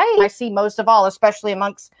 anxiety, I see most of all, especially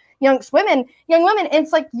amongst young women. And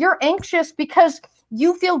it's like you're anxious because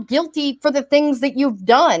you feel guilty for the things that you've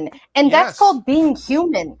done. And that's called being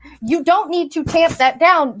human. You don't need to tamp that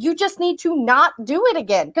down. You just need to not do it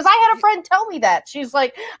again. Because I had a friend tell me that. She's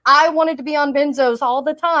like, I wanted to be on benzos all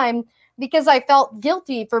the time because I felt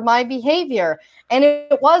guilty for my behavior. And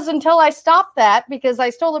it was until I stopped that because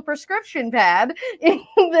I stole a prescription pad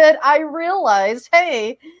that I realized,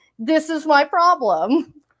 hey, this is my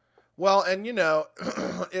problem. Well, and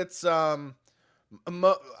it's I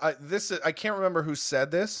can't remember who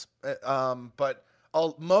said this, but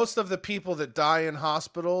most of the people that die in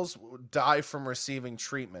hospitals die from receiving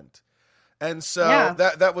treatment. And so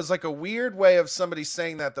that was like a weird way of somebody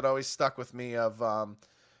saying that always stuck with me of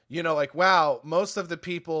like, wow, most of the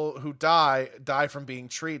people who die from being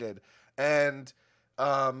treated. And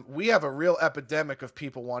we have a real epidemic of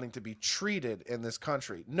people wanting to be treated in this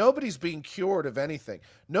country. Nobody's being cured of anything.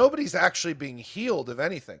 Nobody's actually being healed of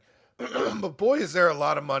anything. But boy, is there a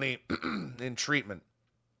lot of money in treatment.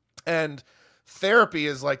 And therapy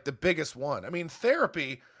is like the biggest one. I mean,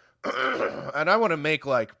 therapy, and I want to make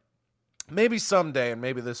like, maybe someday, and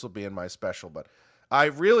maybe this will be in my special, but I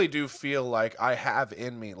really do feel like I have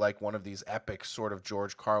in me like one of these epic sort of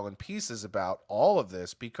George Carlin pieces about all of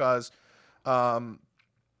this because, I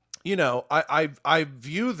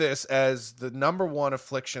view this as the number one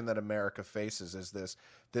affliction that America faces is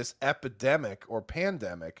this epidemic or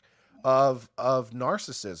pandemic of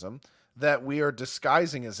narcissism that we are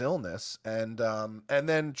disguising as illness, and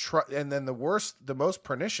then the most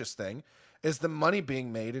pernicious thing is the money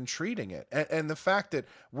being made in treating it. And the fact that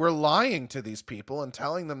we're lying to these people and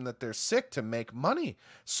telling them that they're sick to make money.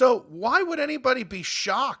 So why would anybody be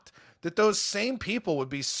shocked that those same people would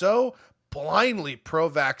be so blindly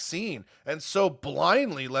pro-vaccine and so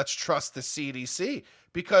blindly let's trust the CDC?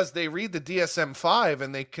 Because they read the DSM-5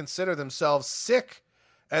 and they consider themselves sick.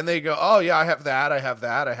 And they go, oh, yeah, I have that, I have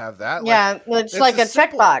that, I have that. Yeah, it's like a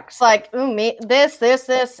checkbox. Like, me, this.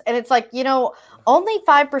 And it's like, only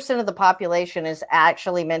 5% of the population is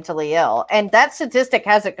actually mentally ill. And that statistic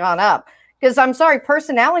hasn't gone up. Because I'm sorry,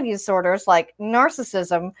 personality disorders like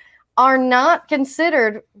narcissism are not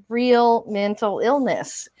considered real mental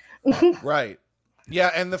illness. Right. Yeah,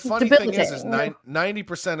 and the funny thing is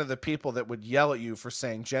 90% of the people that would yell at you for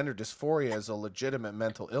saying gender dysphoria is a legitimate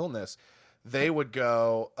mental illness, they would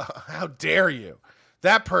go, how dare you?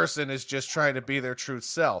 That person is just trying to be their true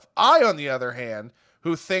self. I, on the other hand,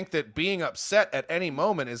 who think that being upset at any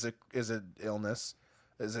moment is an illness,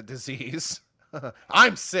 is a disease.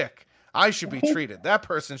 I'm sick. I should be treated. That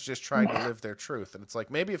person's just trying to live their truth. And it's like,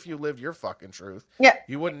 maybe if you lived your fucking truth,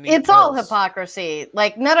 you wouldn't need It's pills. all hypocrisy.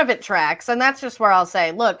 Like, none of it tracks. And that's just where I'll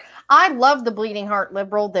say, look, I love the bleeding heart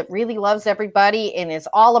liberal that really loves everybody and is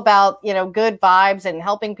all about, good vibes and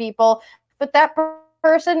helping people. But that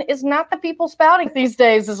person is not the people spouting these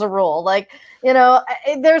days as a rule. Like,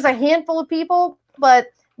 there's a handful of people, but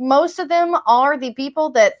most of them are the people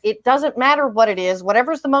that it doesn't matter what it is,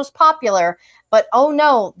 whatever's the most popular. But oh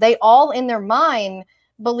no, they all in their mind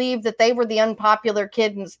believe that they were the unpopular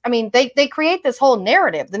kid. And I mean, they create this whole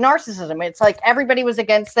narrative, the narcissism. It's like everybody was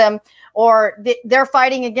against them or they're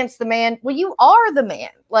fighting against the man. Well, you are the man.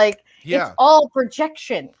 Like, it's all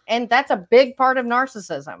projection. And that's a big part of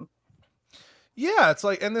narcissism. Yeah, it's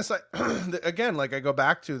like, and this, again, like I go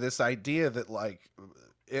back to this idea that like,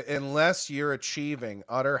 unless you're achieving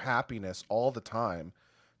utter happiness all the time,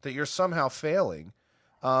 that you're somehow failing.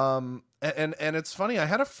 And it's funny, I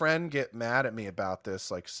had a friend get mad at me about this,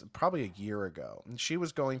 like probably a year ago, and she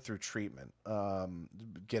was going through treatment,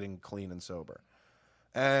 getting clean and sober.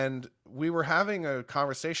 And we were having a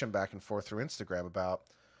conversation back and forth through Instagram about,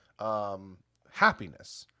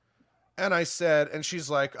 happiness. And I said, and she's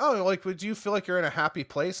like, oh, like, do you feel like you're in a happy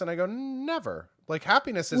place? And I go, never. Like,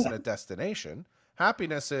 happiness isn't a destination.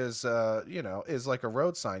 Happiness is, is like a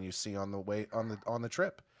road sign you see on the way on the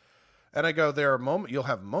trip. And I go, there are you'll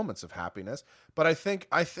have moments of happiness, but I think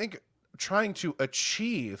trying to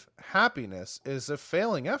achieve happiness is a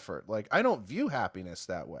failing effort. Like, I don't view happiness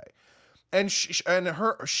that way. And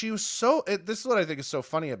she was so, this is what I think is so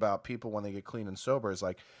funny about people when they get clean and sober is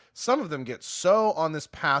like, some of them get so on this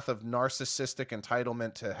path of narcissistic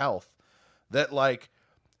entitlement to health that like,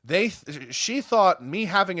 she thought me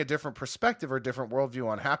having a different perspective or a different worldview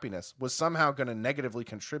on happiness was somehow going to negatively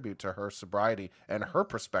contribute to her sobriety and her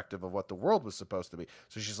perspective of what the world was supposed to be.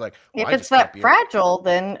 So she's like, well, if it's that fragile,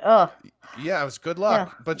 then yeah, it was good luck.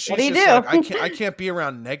 Yeah. But she's just like, I can't be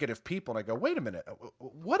around negative people. And I go, wait a minute,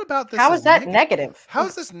 what about this? How is that negative? How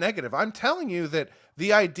is this negative? I'm telling you that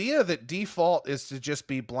the idea that default is to just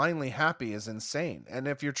be blindly happy is insane. And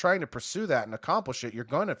if you're trying to pursue that and accomplish it, you're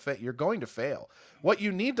going to fail. What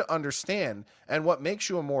you need to understand and what makes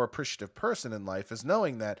you a more appreciative person in life is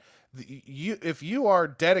knowing that if you are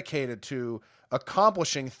dedicated to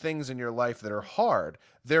accomplishing things in your life that are hard,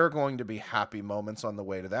 there are going to be happy moments on the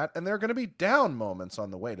way to that, and there are going to be down moments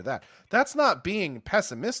on the way to that. That's not being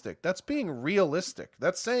pessimistic. That's being realistic.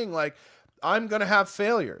 That's saying like, I'm going to have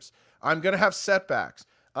failures. I'm going to have setbacks.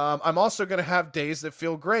 I'm also going to have days that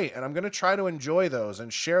feel great, and I'm going to try to enjoy those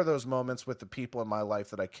and share those moments with the people in my life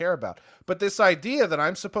that I care about. But this idea that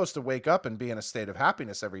I'm supposed to wake up and be in a state of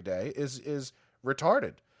happiness every day is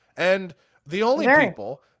retarded. And the only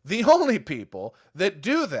people that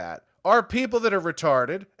do that are people that are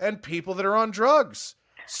retarded and people that are on drugs.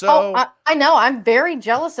 So I know I'm very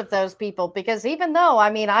jealous of those people because even though,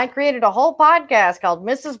 I created a whole podcast called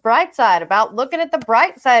Mrs. Brightside about looking at the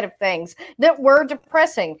bright side of things that were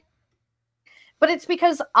depressing. But it's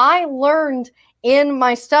because I learned in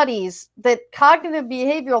my studies that cognitive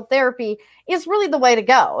behavioral therapy is really the way to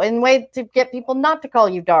go and way to get people not to call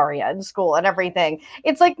you Daria in school and everything.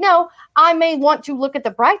 It's like, no, I may want to look at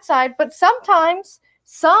the bright side, but sometimes,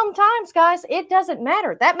 guys, it doesn't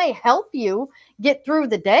matter. That may help you get through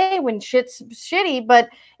the day when shit's shitty, but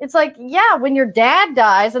it's like, yeah, when your dad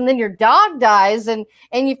dies and then your dog dies and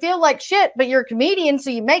you feel like shit, but you're a comedian, so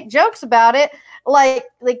you make jokes about it. Like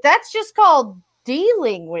that's just called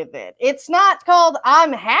dealing with it. It's not called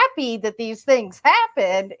I'm happy that these things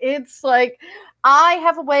happened. It's like I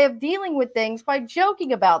have a way of dealing with things by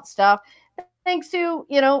joking about stuff thanks to,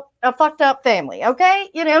 a fucked up family. Okay.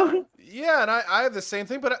 Yeah. And I have the same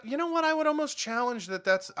thing, but you know what? I would almost challenge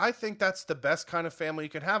I think that's the best kind of family you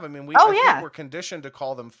can have. I mean, I think we're conditioned to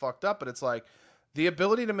call them fucked up, but it's like the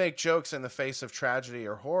ability to make jokes in the face of tragedy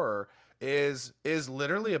or horror is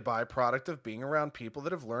literally a byproduct of being around people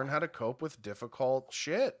that have learned how to cope with difficult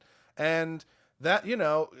shit. And that,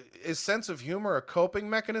 is sense of humor a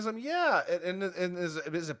coping mechanism? Yeah. And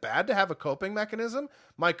is it bad to have a coping mechanism?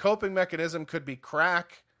 My coping mechanism could be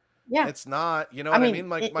crack. Yeah. It's not, what I mean?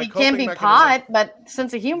 My coping can be mechanism, pot, but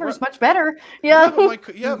sense of humor is much better. Yeah.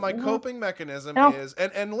 My coping mechanism is,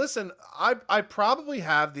 and listen, I probably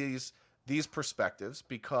have these perspectives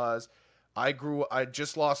because I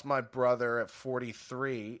just lost my brother at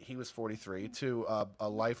 43. He was 43 to a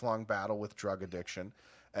lifelong battle with drug addiction.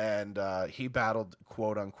 And he battled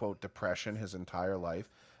quote unquote depression his entire life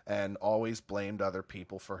and always blamed other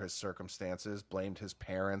people for his circumstances, blamed his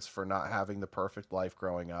parents for not having the perfect life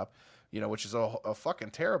growing up, which is a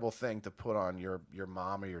fucking terrible thing to put on your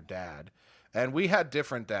mom or your dad. And we had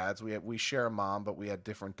different dads. We share a mom, but we had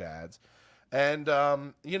different dads. And,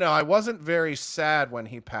 I wasn't very sad when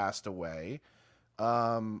he passed away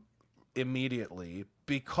immediately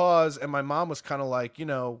and my mom was kind of like,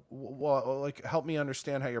 help me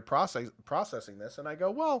understand how you're processing this. And I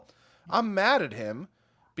go, well, I'm mad at him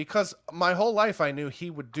because my whole life I knew he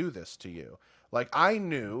would do this to you. Like, I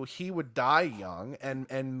knew he would die young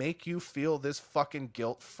and make you feel this fucking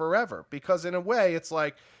guilt forever. Because in a way, it's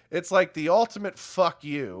like the ultimate fuck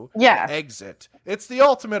you exit. It's the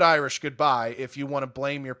ultimate Irish goodbye if you want to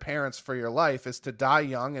blame your parents for your life, is to die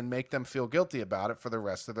young and make them feel guilty about it for the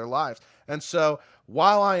rest of their lives. And so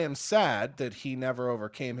while I am sad that he never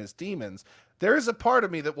overcame his demons, there is a part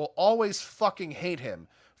of me that will always fucking hate him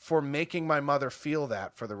for making my mother feel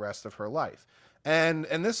that for the rest of her life. And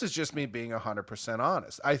this is just me being 100%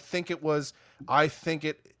 honest. I think it was a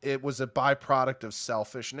byproduct of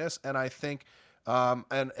selfishness. And I think,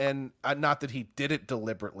 and not that he did it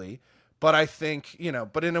deliberately, but I think,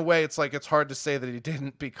 but in a way it's like, it's hard to say that he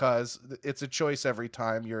didn't, because it's a choice every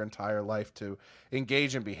time your entire life to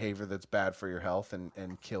engage in behavior that's bad for your health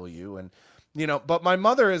and kill you. you know, but my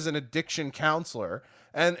mother is an addiction counselor,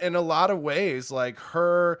 and in a lot of ways, like,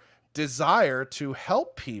 her desire to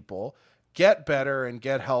help people get better and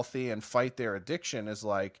get healthy and fight their addiction is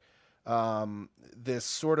like this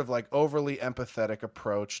sort of like overly empathetic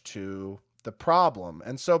approach to the problem.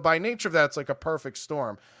 And so by nature of that, it's like a perfect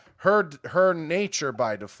storm. Her nature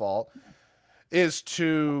by default is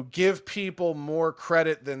to give people more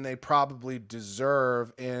credit than they probably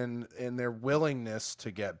deserve in their willingness to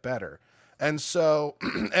get better. And so,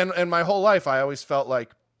 and my whole life, I always felt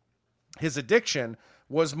like his addiction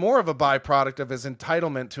was more of a byproduct of his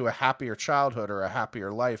entitlement to a happier childhood or a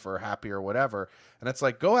happier life or a happier whatever. And it's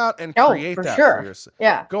like, go out and create that for yourself.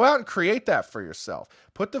 Yeah. Go out and create that for yourself.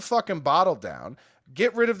 Put the fucking bottle down.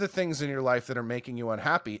 Get rid of the things in your life that are making you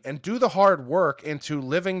unhappy and do the hard work into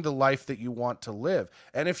living the life that you want to live.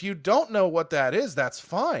 And if you don't know what that is, that's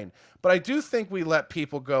fine. But I do think we let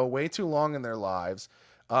people go way too long in their lives,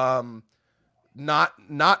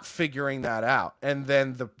 not figuring that out. And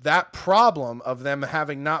then that problem of them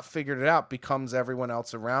having not figured it out becomes everyone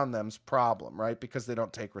else around them's problem, right? Because they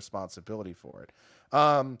don't take responsibility for it.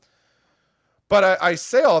 But I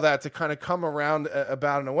say all that to kind of come around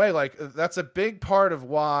about in a way, like, that's a big part of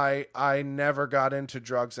why I never got into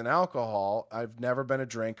drugs and alcohol. I've never been a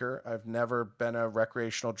drinker. I've never been a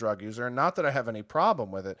recreational drug user. And not that I have any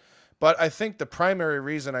problem with it, but I think the primary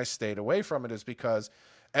reason I stayed away from it is because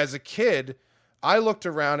as a kid, I looked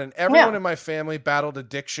around and everyone in my family battled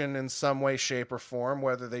addiction in some way, shape, or form,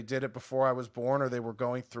 whether they did it before I was born or they were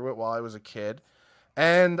going through it while I was a kid.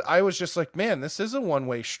 And I was just like, man, this is a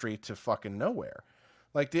one-way street to fucking nowhere.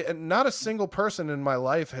 Like, not a single person in my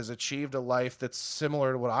life has achieved a life that's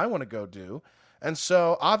similar to what I want to go do. And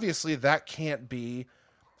so obviously that can't be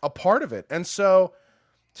a part of it. And so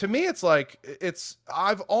to me, it's like,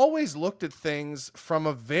 I've always looked at things from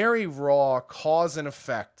a very raw cause and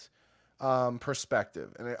effect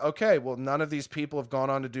perspective. And okay, well, none of these people have gone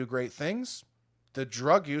on to do great things. The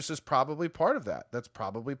drug use is probably part of that. That's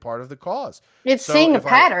probably part of the cause. It's so seeing a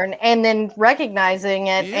pattern and then recognizing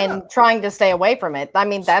it and trying to stay away from it. I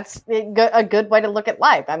mean, that's a good way to look at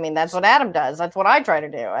life. I mean, that's what Adam does. That's what I try to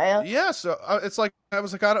do. Yeah. So it's like, I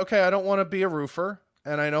was like, okay, I don't want to be a roofer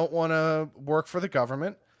and I don't want to work for the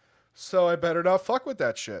government. So I better not fuck with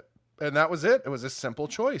that shit. And that was it. It was a simple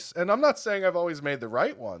choice. And I'm not saying I've always made the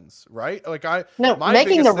right ones, right? Like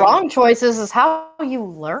making the wrong choices is how you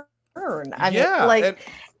learn. And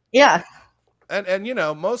you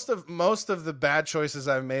know, most of the bad choices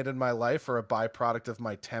I've made in my life are a byproduct of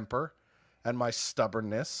my temper and my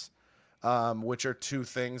stubbornness, which are two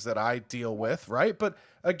things that I deal with, right? But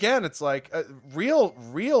again, it's like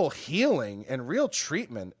real healing and real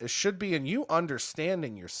treatment should be in you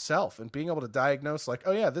understanding yourself and being able to diagnose, like,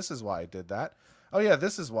 oh yeah, this is why I did that. Oh yeah,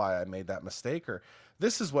 this is why I made that mistake, or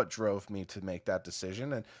this is what drove me to make that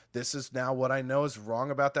decision. And this is now what I know is wrong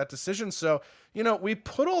about that decision. So, you know, we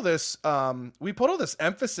put all this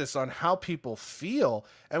emphasis on how people feel,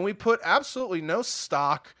 and we put absolutely no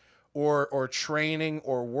stock or training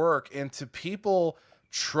or work into people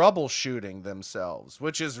troubleshooting themselves,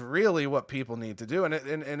 which is really what people need to do. And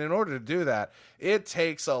in order to do that, it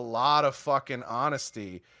takes a lot of fucking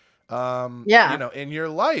honesty, you know, in your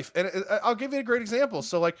life. And I'll give you a great example.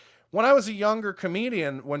 So like, when I was a younger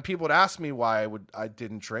comedian, when people would ask me why I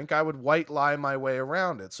didn't drink, I would white lie my way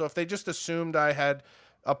around it. So if they just assumed I had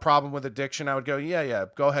a problem with addiction, I would go, yeah,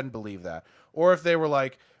 go ahead and believe that. Or if they were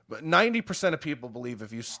like, 90% of people believe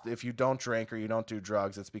if you don't drink or you don't do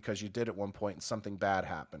drugs, it's because you did at one point and something bad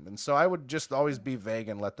happened. And so I would just always be vague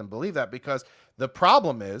and let them believe that, because the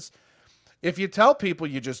problem is, if you tell people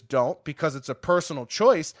you just don't because it's a personal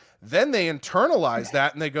choice, then they internalize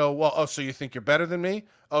that and they go, well, oh, so you think you're better than me?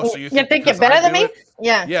 Oh, so you think you're better than me?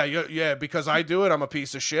 Yeah. Yeah, because I do it, I'm a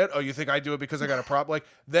piece of shit. Oh, you think I do it because I got a problem? Like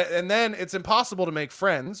that, and then it's impossible to make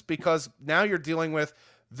friends, because now you're dealing with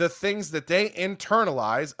the things that they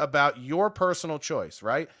internalize about your personal choice,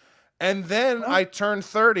 right? And then I turned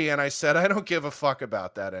 30 and I said, I don't give a fuck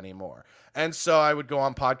about that anymore. And so I would go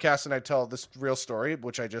on podcasts and I tell this real story,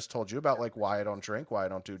 which I just told you about, like why I don't drink, why I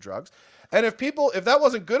don't do drugs. And if that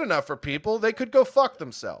wasn't good enough for people, they could go fuck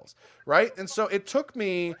themselves, right? And so it took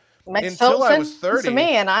me until I was 30. To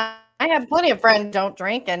me, and I have plenty of friends who don't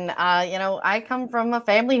drink, and you know, I come from a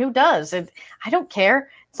family who does. And I don't care.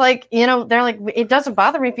 It's like, you know, they're like, it doesn't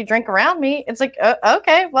bother me if you drink around me. It's like,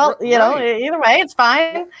 okay, well, you know, either way, it's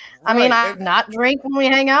fine. I mean, I not drink when we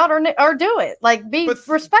hang out or do it. Like, be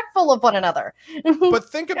respectful of one another. But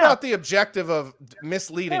think about the objective of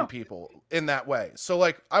misleading people in that way. So,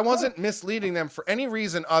 like, I wasn't misleading them for any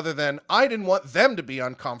reason other than I didn't want them to be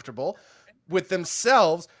uncomfortable with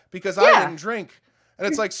themselves because I didn't drink. And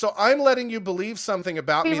it's like, so I'm letting you believe something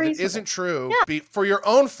about me that isn't true for your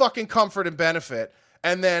own fucking comfort and benefit.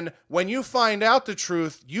 And then when you find out the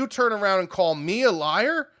truth, you turn around and call me a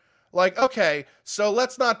liar? Like, okay, so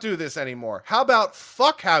let's not do this anymore. How about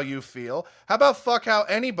fuck how you feel? How about fuck how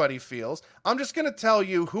anybody feels? I'm just going to tell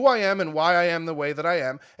you who I am and why I am the way that I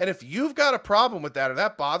am. And if you've got a problem with that or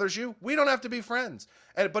that bothers you, we don't have to be friends.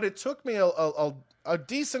 But it took me a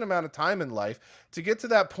decent amount of time in life to get to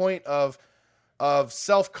that point of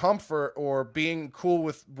self-comfort or being cool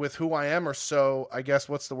with who I am, or so, I guess,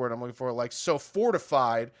 what's the word I'm looking for? Like, so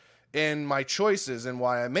fortified in my choices and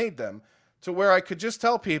why I made them, to where I could just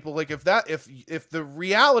tell people, like, if the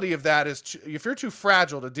reality of that is, if you're too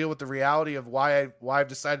fragile to deal with the reality of why I've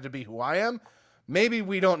decided to be who I am, maybe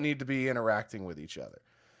we don't need to be interacting with each other.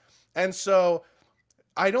 And so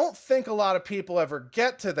I don't think a lot of people ever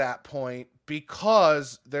get to that point,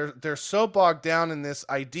 because they're so bogged down in this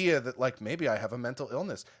idea that, like, maybe I have a mental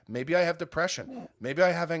illness, maybe I have depression, maybe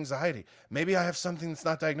I have anxiety, maybe I have something that's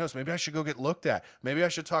not diagnosed, maybe I should go get looked at, maybe I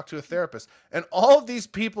should talk to a therapist. And all of these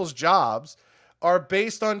people's jobs are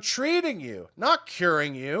based on treating you, not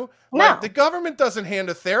curing you. No. Like, the government doesn't hand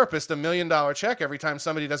a therapist $1 million check every time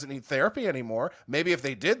somebody doesn't need therapy anymore. Maybe if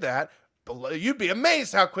they did that, you'd be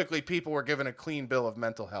amazed how quickly people were given a clean bill of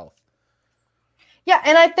mental health. Yeah,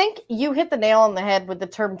 and I think you hit the nail on the head with the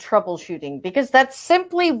term troubleshooting, because that's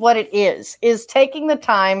simply what it is taking the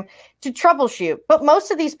time to troubleshoot. But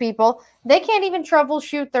most of these people, they can't even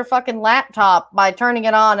troubleshoot their fucking laptop by turning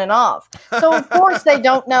it on and off. So, of course, they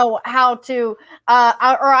don't know how to, or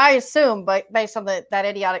I assume, but based on that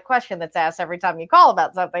idiotic question that's asked every time you call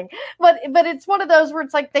about something. But it's one of those where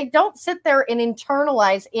it's like they don't sit there and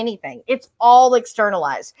internalize anything. It's all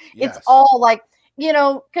externalized. Yes. It's all like, you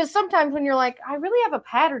know, because sometimes when you're like, I really have a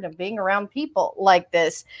pattern of being around people like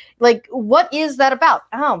this, like, what is that about?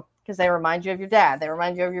 Oh, because they remind you of your dad. They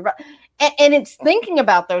remind you of your brother. And it's thinking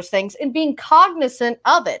about those things and being cognizant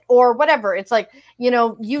of it, or whatever. It's like, you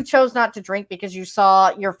know, you chose not to drink because you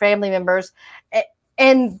saw your family members.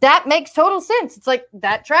 And that makes total sense. It's like,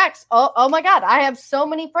 that tracks. Oh my God. I have so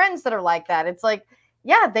many friends that are like that. It's like,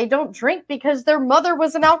 yeah, they don't drink because their mother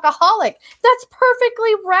was an alcoholic. That's perfectly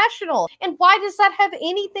rational. And why does that have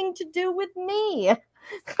anything to do with me?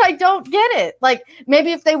 I don't get it. Like,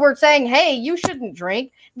 maybe if they were saying, hey, you shouldn't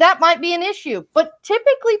drink, that might be an issue. But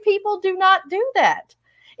typically people do not do that.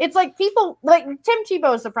 It's like people, like Tim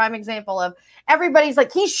Tebow is the prime example of, everybody's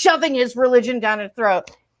like, he's shoving his religion down his throat.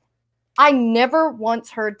 I never once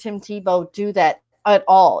heard Tim Tebow do that at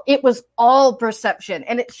all. It was all perception.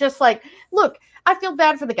 And it's just like, look, I feel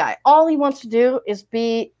bad for the guy. All he wants to do is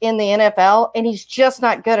be in the NFL, and he's just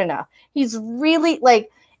not good enough. He's really like,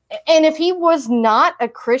 and if he was not a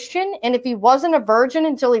Christian, and if he wasn't a virgin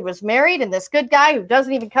until he was married, and this good guy who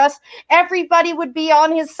doesn't even cuss, everybody would be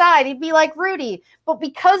on his side. He'd be like Rudy. But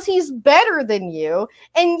because he's better than you,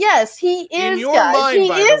 and yes, he is, in your mind, he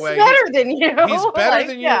by is the way, better than you. He's better like,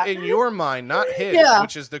 than you in your mind, not his,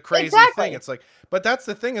 which is the crazy thing. It's like, but that's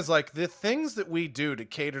the thing, is like, the things that we do to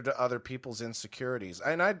cater to other people's insecurities.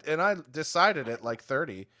 And I decided at like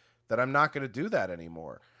 30 that I'm not going to do that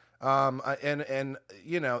anymore. And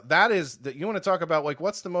you know, that is that, you want to talk about, like,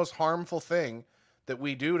 what's the most harmful thing that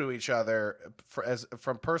we do to each other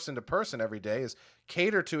from person to person every day, is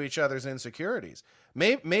cater to each other's insecurities.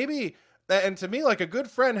 Maybe, and to me, like, a good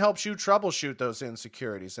friend helps you troubleshoot those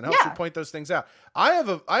insecurities and helps you point those things out. I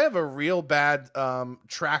have a real bad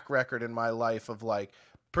track record in my life of, like,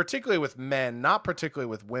 particularly with men, not particularly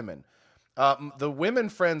with women. The women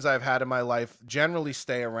friends I've had in my life generally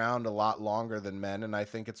stay around a lot longer than men, and I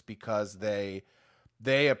think it's because they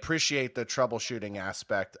appreciate the troubleshooting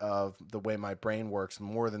aspect of the way my brain works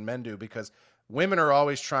more than men do, because women are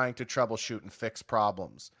always trying to troubleshoot and fix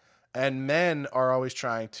problems, and men are always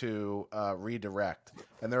trying to redirect,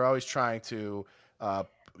 and they're always trying to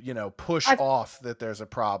push off that there's a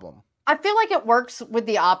problem. I feel like it works with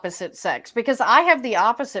the opposite sex, because I have the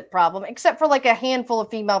opposite problem, except for like a handful of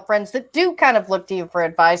female friends that do kind of look to you for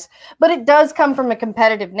advice. But it does come from a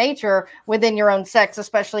competitive nature within your own sex,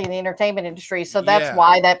 especially in the entertainment industry. So that's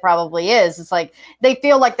why that probably is. It's like they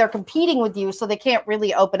feel like they're competing with you, so they can't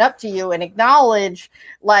really open up to you and acknowledge,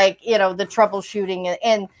 like, you know, the troubleshooting.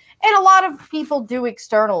 And a lot of people do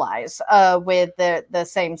externalize with the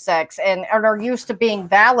same sex and are used to being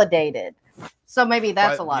validated. So maybe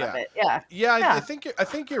that's a lot of it. Yeah. I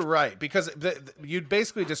think you're right, because you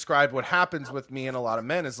basically described what happens with me and a lot of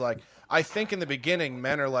men is, like, I think in the beginning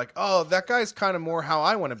men are like, oh, that guy's kind of more how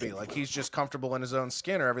I want to be. Like, he's just comfortable in his own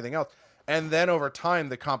skin or everything else. And then over time,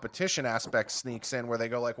 the competition aspect sneaks in where they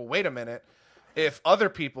go like, well, wait a minute. if other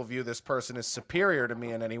people view this person as superior to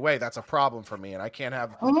me in any way, that's a problem for me, and I can't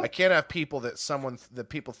have people that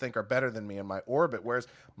people think are better than me in my orbit. Whereas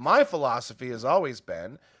my philosophy has always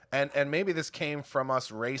been, and maybe this came from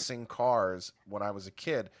us racing cars when I was a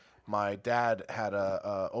kid. My dad had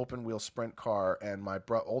a open wheel sprint car, and my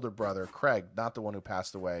older brother Craig, not the one who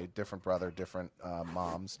passed away, different brother, different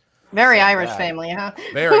moms. Very Irish family, huh?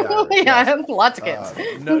 Very Irish. Yeah, yes. Lots of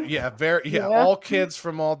kids. All kids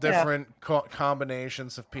from all different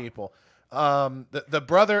combinations of people. The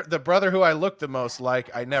brother who I look the most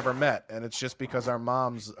like, I never met, and it's just because our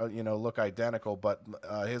moms, look identical. But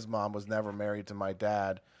his mom was never married to my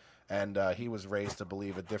dad, and he was raised to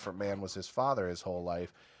believe a different man was his father his whole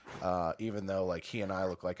life, even though like he and I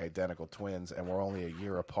look like identical twins, and we're only a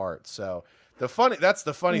year apart. So. That's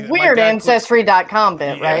the funny weird Ancestry.com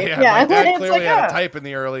bit, right? Yeah. My dad clearly had a type in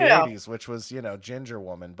the early 80s, which was, Ginger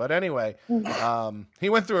Woman. But anyway, he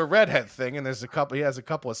went through a redhead thing, and he has a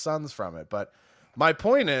couple of sons from it. But my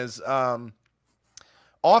point is,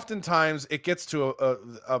 oftentimes it gets to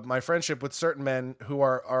my friendship with certain men who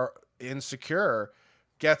are insecure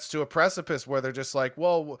gets to a precipice where they're just like,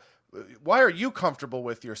 well, why are you comfortable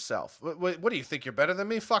with yourself? What do you think? You're better than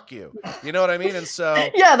me? Fuck you. You know what I mean? And so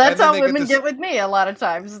that's how women get with me a lot a lot of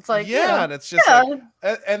times. It's like and it's just like,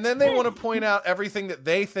 and then they want to point out everything that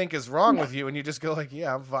they think is wrong with you, and you just go like,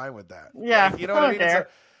 yeah, I'm fine with that. Yeah, like, you know what I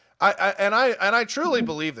mean? I truly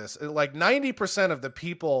believe this. Like 90% of the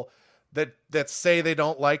people that say they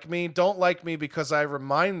don't like me because I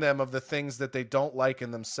remind them of the things that they don't like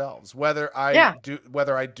in themselves. Whether I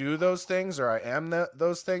do those things, or I am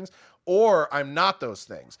those things, or I'm not those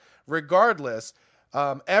things. Regardless,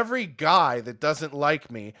 every guy that doesn't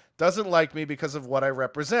like me because of what I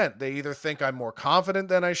represent. They either think I'm more confident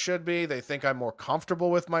than I should be, they think I'm more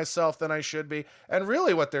comfortable with myself than I should be, and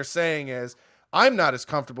really what they're saying is, I'm not as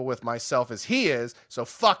comfortable with myself as he is, so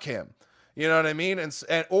fuck him. You know what I mean?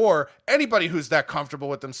 And or anybody who's that comfortable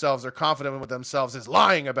with themselves or confident with themselves is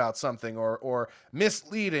lying about something or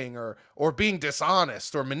misleading or being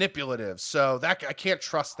dishonest or manipulative. So that I can't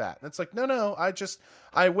trust that. And it's like, no,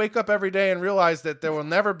 I wake up every day and realize that there will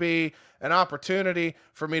never be an opportunity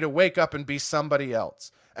for me to wake up and be somebody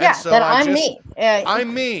else. And so I'm me.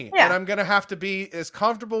 I'm me. And I'm going to have to be as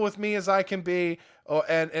comfortable with me as I can be.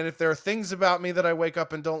 And if there are things about me that I wake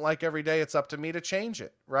up and don't like every day, it's up to me to change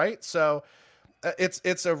it. Right. So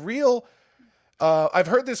it's a real, I've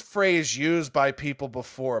heard this phrase used by people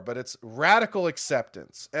before, but it's radical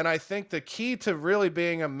acceptance. And I think the key to really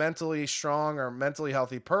being a mentally strong or mentally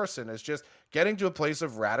healthy person is just getting to a place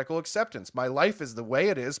of radical acceptance. My life is the way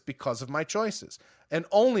it is because of my choices, and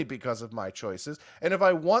only because of my choices. And if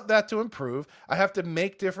I want that to improve, I have to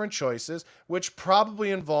make different choices, which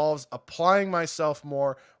probably involves applying myself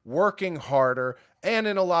more, working harder, and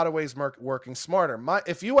in a lot of ways, working smarter.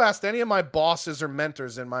 If you asked any of my bosses or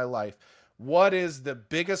mentors in my life, what is the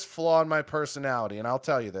biggest flaw in my personality? And I'll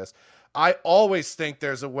tell you this. I always think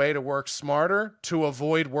there's a way to work smarter to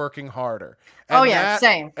avoid working harder. And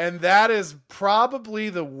same. And that is probably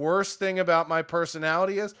the worst thing about my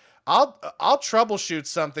personality is I'll troubleshoot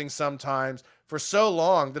something sometimes for so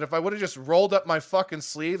long that if I would have just rolled up my fucking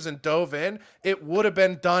sleeves and dove in, it would have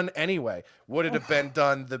been done anyway. Would it have been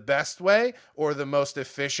done the best way or the most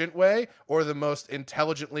efficient way or the most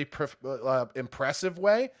intelligently impressive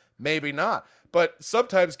way? Maybe not. But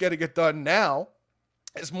sometimes getting it done now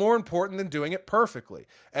is more important than doing it perfectly.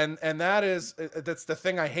 And that's the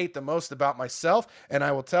thing I hate the most about myself. And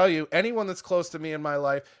I will tell you, anyone that's close to me in my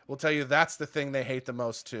life will tell you that's the thing they hate the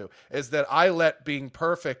most too, is that I let being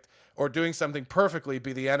perfect or doing something perfectly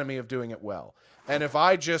be the enemy of doing it well. And if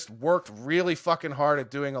I just worked really fucking hard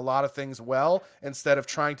at doing a lot of things well, instead of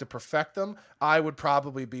trying to perfect them, I would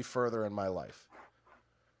probably be further in my life.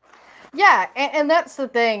 Yeah, and that's the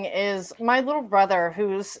thing is my little brother,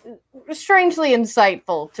 who's strangely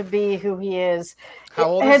insightful to be who he is. How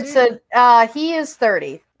old is he? He is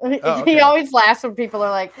 30. Oh, okay. He always laughs when people are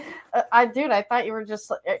like, I thought you were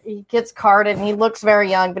just, he gets carded and he looks very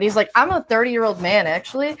young, but he's like, I'm a 30-year-old man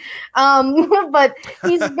actually. But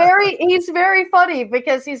he's very funny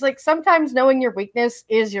because he's like, sometimes knowing your weakness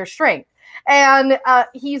is your strength. And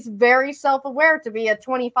he's very self-aware to be a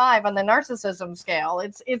 25 on the narcissism scale.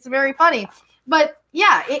 It's very funny. But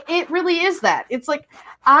Yeah, it really is that. It's like,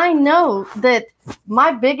 I know that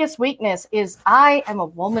my biggest weakness is I am a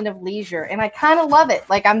woman of leisure, and I kind of love it.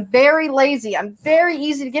 Like, I'm very lazy. I'm very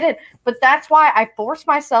easy to get in, but that's why I force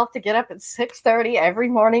myself to get up at 6:30 every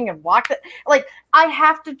morning and walk. Like, I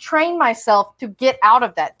have to train myself to get out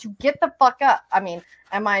of that, to get the fuck up. I mean,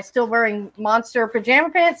 am I still wearing monster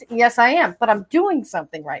pajama pants? Yes, I am, but I'm doing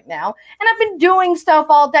something right now, and I've been doing stuff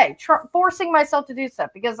all day, forcing myself to do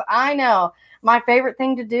stuff because I know my favorite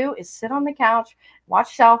thing to do is sit on the couch,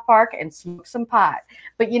 watch South Park, and smoke some pot.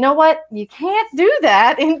 But you know what? You can't do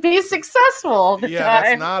that and be successful all the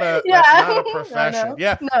time. That's not a profession. No.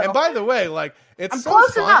 Yeah. No. And by the way, like, it's I'm so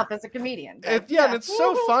close fun. enough as a comedian. And it's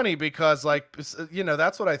so funny because, like, you know,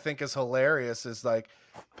 that's what I think is hilarious is, like,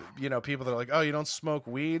 you know, people that are like, oh, you don't smoke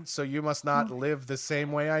weed, so you must not live the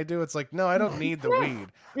same way I do. It's like, no, I don't need the weed.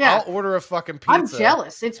 Yeah. I'll order a fucking pizza. I'm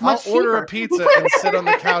jealous. It's much I'll order cheaper. a pizza and sit on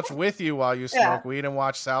the couch with you while you smoke weed and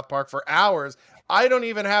watch South Park for hours. I don't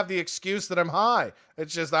even have the excuse that I'm high.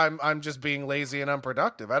 It's just I'm just being lazy and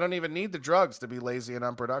unproductive. I don't even need the drugs to be lazy and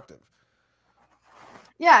unproductive.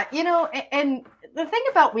 Yeah, you know, and the thing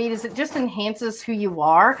about weed is it just enhances who you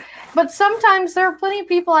are. But sometimes there are plenty of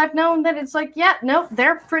people I've known that it's like, yeah, no,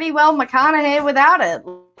 they're pretty well McConaughey without it,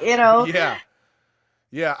 you know. Yeah.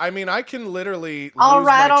 Yeah, I mean, I can literally all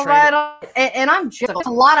right. And I'm just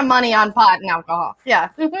a lot of money on pot and alcohol. Yeah.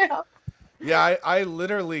 Yeah, I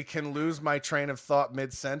literally can lose my train of thought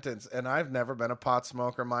mid-sentence, and I've never been a pot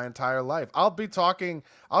smoker my entire life. I'll be talking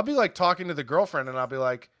to the girlfriend, and I'll be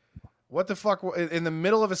like, what the fuck? In the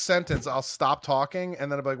middle of a sentence, I'll stop talking,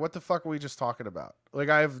 and then I'll be like, what the fuck were we just talking about? Like,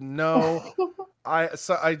 I have no... I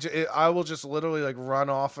will just literally, like, run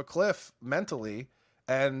off a cliff mentally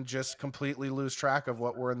and just completely lose track of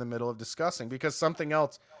what we're in the middle of discussing because something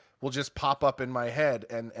else will just pop up in my head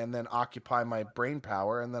and then occupy my brain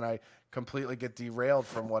power, and then I completely get derailed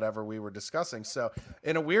from whatever we were discussing. So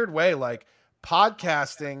in a weird way, like,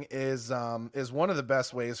 podcasting is one of the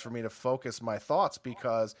best ways for me to focus my thoughts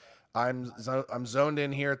because I'm zoned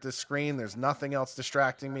in here at this screen. There's nothing else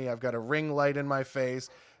distracting me. I've got a ring light in my face.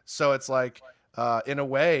 So it's like, in a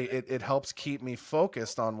way, it helps keep me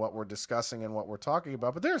focused on what we're discussing and what we're talking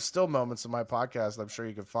about. But there are still moments in my podcast I'm sure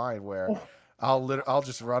you could find where I'll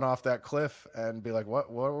just run off that cliff and be like,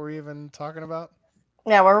 what were we even talking about?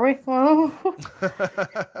 Yeah, were we?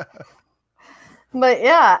 But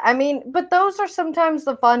yeah, I mean, but those are sometimes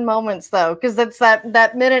the fun moments though, because it's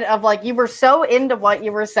that minute of like you were so into what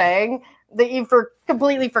you were saying that you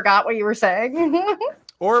completely forgot what you were saying.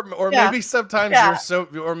 Or maybe sometimes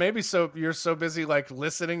you're so busy like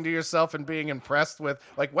listening to yourself and being impressed with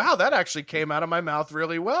like, wow, that actually came out of my mouth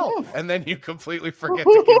really well, and then you completely forget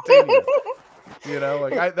to continue. You know,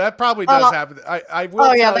 like that probably does happen. I will.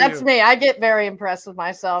 Oh yeah, that's me. I get very impressed with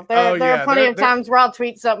myself. There are plenty of times where I'll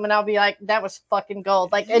tweet something and I'll be like, "That was fucking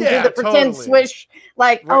gold!" Like, and do the pretend swish,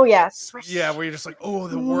 like, right. Oh yeah, swish. Yeah, where you're just like, "Oh,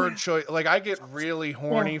 the word choice." Like, I get really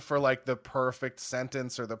horny for like the perfect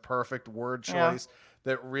sentence or the perfect word choice. Yeah.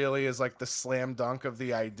 That really is like the slam dunk of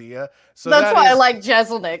the idea. So that's why I like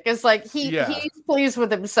Jeselnik. It's like he's pleased with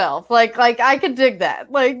himself. Like I could dig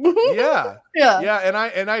that. Like yeah.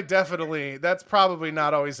 And I definitely, that's probably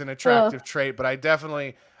not always an attractive trait, but I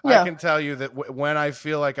definitely I can tell you that when I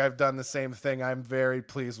feel like I've done the same thing, I'm very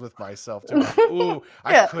pleased with myself too. Like, ooh,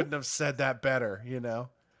 I couldn't have said that better, you know.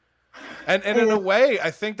 And in a way, I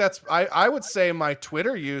think that's I would say my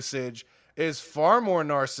Twitter usage is far more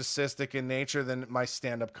narcissistic in nature than my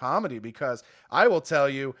stand-up comedy, because I will tell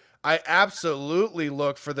you, I absolutely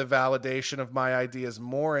look for the validation of my ideas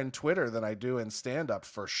more in Twitter than I do in stand-up,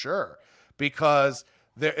 for sure, because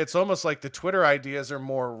it's almost like the Twitter ideas are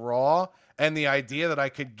more raw, and the idea that I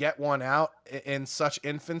could get one out in such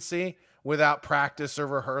infancy without practice or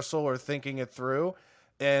rehearsal or thinking it through,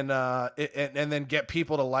 and then get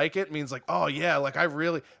people to like it means like, oh yeah, like I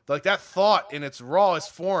really like that thought in its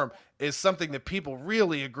rawest form is something that people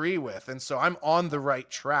really agree with, and so I'm on the right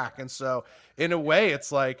track. And so in a way,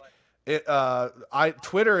 it's like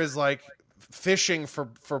Twitter is like fishing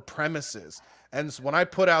for premises, and so when I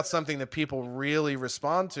put out something that people really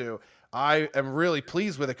respond to, I am really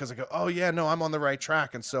pleased with it because I go, oh yeah, no, I'm on the right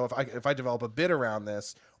track. And so if I develop a bit around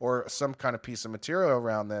this or some kind of piece of material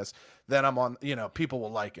around this, then I'm on, you know, people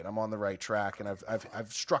will like it. I'm on the right track, and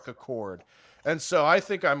I've struck a chord. And so I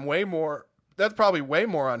think that's probably way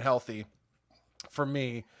more unhealthy for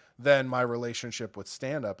me than my relationship with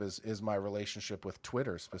stand-up is my relationship with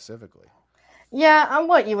Twitter specifically. Yeah, I'm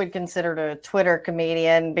what you would consider a Twitter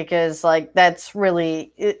comedian because, like, that's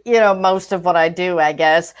really, most of what I do, I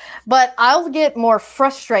guess. But I'll get more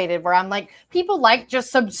frustrated where I'm like, people like just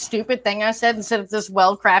some stupid thing I said instead of this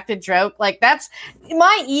well crafted joke. Like, that's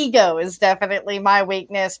my ego is definitely my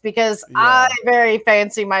weakness because I Yeah. very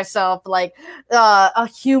fancy myself like a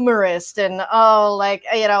humorist and,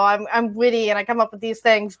 I'm witty and I come up with these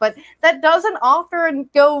things. But that doesn't offer and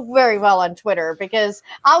go very well on Twitter because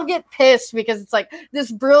I'll get pissed because it's like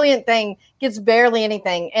this brilliant thing gets barely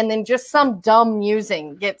anything, and then just some dumb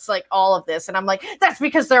musing gets like all of this, and I'm like, that's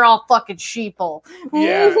because they're all fucking sheeple.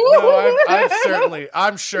 Yeah, no, I've certainly,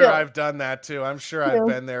 I'm sure Yeah. I've done that too. I'm sure I've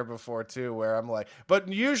been there before too, where I'm like, but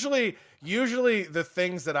usually the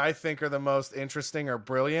things that I think are the most interesting or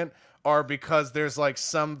brilliant are because there's like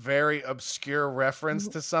some very obscure reference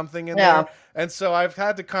to something in Yeah. there. And so I've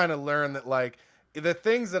had to kind of learn that like the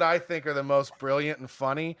things that I think are the most brilliant and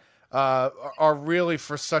funny are really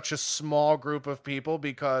for such a small group of people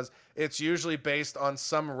because it's usually based on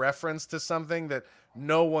some reference to something that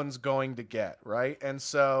no one's going to get, right? And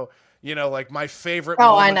so, like my favorite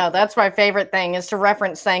Oh, I moment. know. That's my favorite thing is to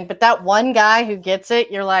reference thing. But that one guy who gets it,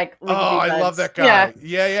 you're like, we Oh, can be I love buds. that guy.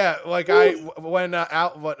 Yeah. Like when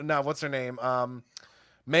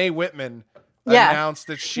Mae Whitman Yeah. announced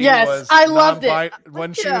that she Yes, was I loved it.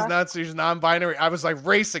 when she Yeah. was she's non-binary, I was like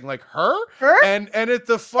racing like her. Her? And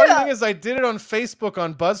the funny Yeah. thing is I did it on Facebook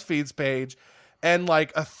on BuzzFeed's page, and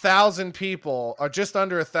like 1,000 people, or just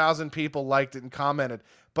under 1,000 people, liked it and commented.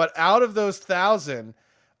 But out of those 1,000,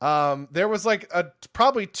 there was like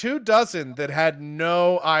probably 24 that had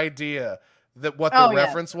no idea that what the Oh, yeah.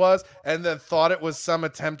 reference was, and then thought it was some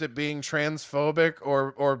attempt at being transphobic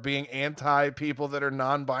or being anti people that are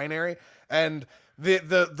non-binary. And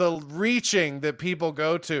the reaching that people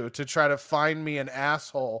go to try to find me an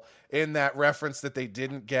asshole in that reference that they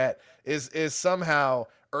didn't get is somehow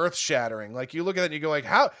earth-shattering. Like, you look at it and you go like,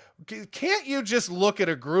 how can't you just look at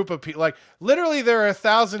a group of people? Like, literally there are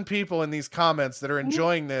 1,000 people in these comments that are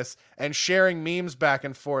enjoying this and sharing memes back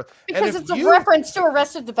and forth. Because and it's a reference to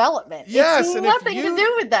Arrested Development. Yes, It's and if nothing you- to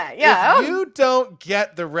do with that. Yeah. if you don't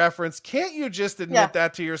get the reference, can't you just admit Yeah.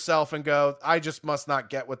 that to yourself and go, I just must not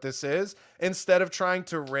get what this is, instead of trying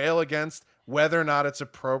to rail against whether or not it's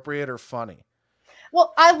appropriate or funny?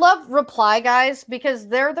 Well, I love Reply Guys because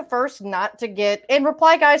they're the first not to get, and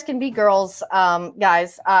Reply Guys can be girls,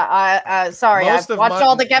 guys. Sorry, I've watched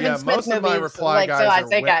all the Kevin Smith most movies, of my reply guys so I are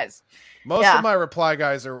say guys. Most Yeah. of my reply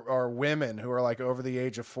guys are women who are like over the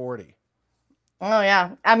age of 40. Oh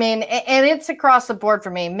yeah, I mean, and it's across the board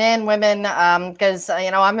for me, men, women, because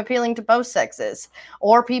I'm appealing to both sexes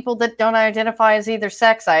or people that don't identify as either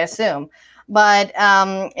sex, I assume. But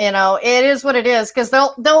it is what it is because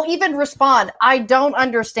they'll even respond, I don't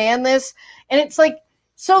understand this, and it's like,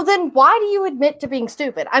 so then why do you admit to being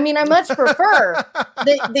stupid? I mean, I much prefer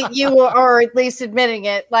that you are at least admitting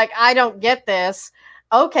it. Like, I don't get this,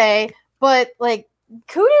 okay, but like,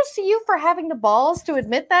 kudos to you for having the balls to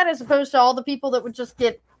admit that, as opposed to all the people that would just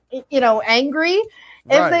get angry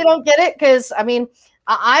if they don't get it. Because I mean,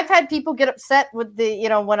 I've had people get upset with the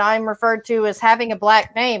when I'm referred to as having a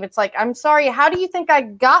black name. It's like, I'm sorry, how do you think I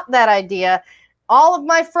got that idea? All of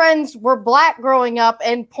my friends were black growing up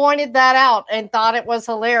and pointed that out and thought it was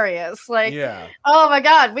hilarious. Like, Yeah. oh my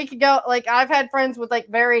god, we could go. Like, I've had friends with like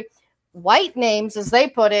very white names, as they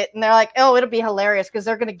put it, and they're like, oh, it'll be hilarious because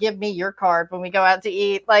they're going to give me your card when we go out to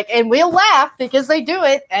eat, like, and we'll laugh because they do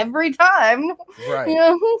it every time. Right.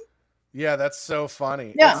 Yeah, that's so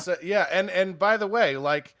funny. Yeah. And by the way,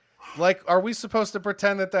 like are we supposed to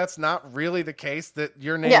pretend that that's not really the case, that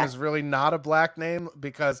your name Yeah. is really not a black name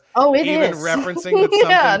because It even is. referencing that something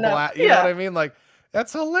Yeah, no, black, you know yeah. what I mean? Like,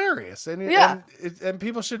 that's hilarious. And Yeah. and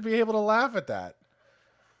people should be able to laugh at that.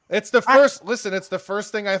 It's the first it's the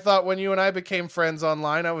first thing I thought when you and I became friends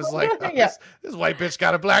online. I was like, oh, Yeah. this white bitch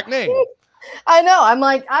got a black name. I know. I'm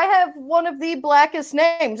like, I have one of the blackest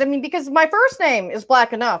names. I mean, because my first name is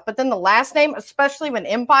black enough, but then the last name, especially when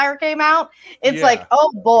Empire came out, it's Yeah. like,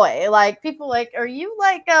 oh boy. Like, people like, are you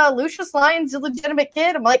like Lucius Lyon's illegitimate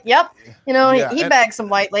kid? I'm like, yep. Yeah, he and- bagged some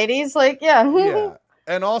white ladies. Like, yeah. Yeah.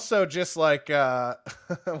 And also just like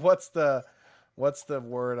what's the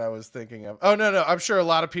word I was thinking of? Oh, no. I'm sure a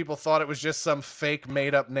lot of people thought it was just some fake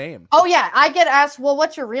made up name. Oh yeah, I get asked, well,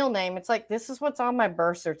 what's your real name? It's like, this is what's on my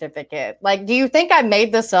birth certificate. Like, do you think I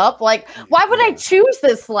made this up? Like, why would I Yeah. choose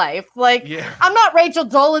this life? Like, Yeah. I'm not Rachel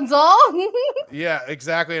Dolezal. Yeah,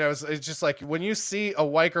 exactly. And it's just like when you see a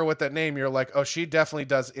white girl with that name, you're like, oh, she definitely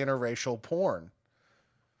does interracial porn.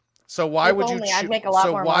 So why If would you only, I'd make a lot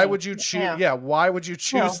more why money. would you choose Yeah. why would you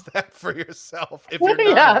choose Yeah. that for yourself if you're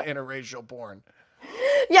not Yeah. in interracial porn?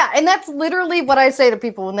 Yeah, and that's literally what I say to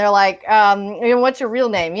people when they're like, what's your real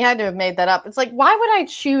name? You had to have made that up. It's like, why would I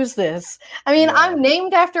choose this? I mean, Yeah. I'm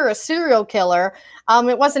named after a serial killer.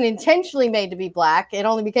 It wasn't intentionally made to be black. It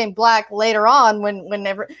only became black later on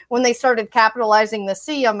when they started capitalizing the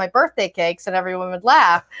C on my birthday cakes and everyone would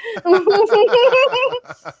laugh.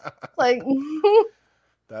 Like,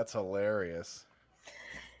 That's hilarious.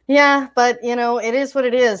 yeah, but it is what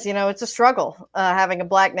it is. It's a struggle having a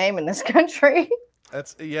black name in this country.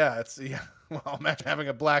 It's Well, imagine having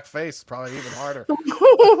a black face, probably even harder.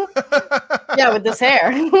 Yeah, with this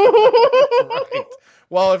hair. Right.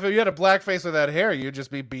 Well, if you had a black face with that hair, you'd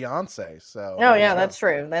just be Beyonce. So. Oh yeah, that's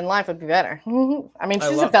true. Then life would be better. I mean,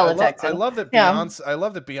 she's a fellow Texan. I love that Yeah. Beyonce. I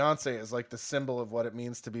love that Beyonce is like the symbol of what it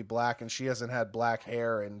means to be black, and she hasn't had black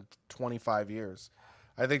hair in 25 years.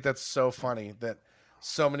 I think that's so funny that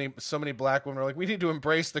so many black women are like, we need to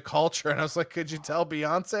embrace the culture, and I was like, could you tell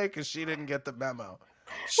Beyonce, because she didn't get the memo.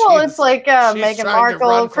 Well, it's like she's Meghan trying to Markle,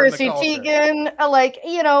 run from the Chrissy culture.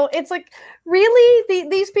 Teigen. It's like, really,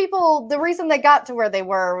 these people. The reason they got to where they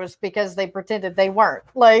were was because they pretended they weren't.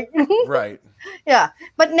 Like, Right. yeah.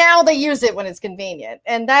 But now they use it when it's convenient,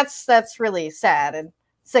 and that's really sad and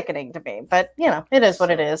sickening to me. But it is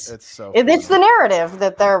what it is. It's so. It's the funny. narrative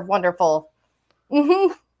that they're wonderful.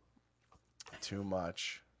 Mm-hmm. Too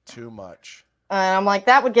much. And I'm like,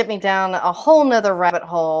 that would get me down a whole nother rabbit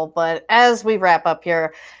hole. But as we wrap up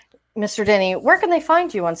here, Mr. Denny, where can they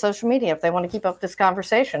find you on social media if they want to keep up this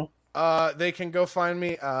conversation? They can go find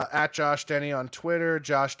me at Josh Denny on Twitter,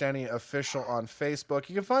 Josh Denny Official on Facebook.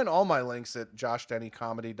 You can find all my links at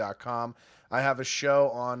joshdennycomedy.com. I have a show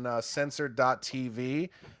on censored.tv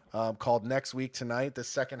called Next Week Tonight. The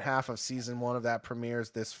second half of season 1 of that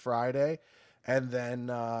premieres this Friday. And then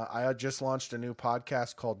I just launched a new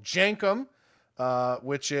podcast called Jankum,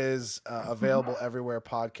 which is available everywhere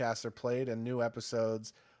podcasts are played, and new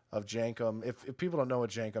episodes of Jankum. If people don't know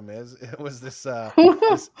what Jankum is, it was this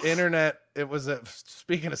internet. It was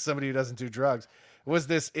speaking of somebody who doesn't do drugs. It was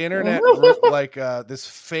this internet this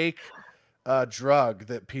fake drug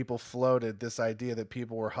that people floated. This idea that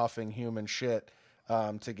people were huffing human shit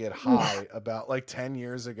to get high about like 10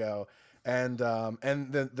 years ago. And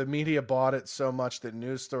the media bought it so much that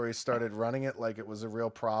news stories started running it like it was a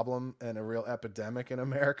real problem and a real epidemic in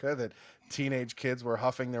America, that teenage kids were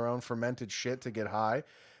huffing their own fermented shit to get high.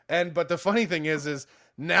 But the funny thing is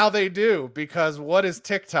now they do, because what is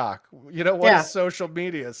TikTok? What is social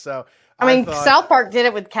media? So I mean, South Park did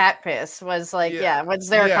it with cat piss. Was like, what's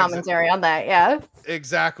their commentary on that? Yeah,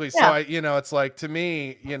 exactly. So it's like, to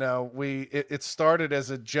me, it started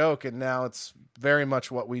as a joke, and now it's very much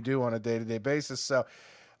what we do on a day-to-day basis. So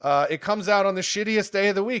it comes out on the shittiest day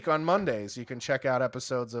of the week, on Mondays. You can check out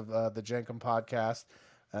episodes of the Jankum podcast.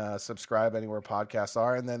 Subscribe anywhere podcasts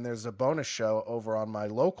are, and then there's a bonus show over on my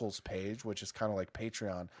locals page, which is kind of like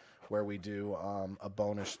Patreon, where we do a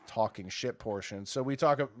bonus talking shit portion. So we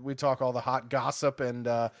talk all the hot gossip and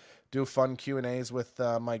do fun Q&As with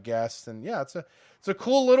my guests, and it's a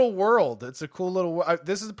cool little world. It's a cool little.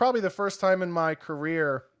 This is probably the first time in my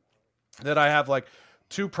career that I have like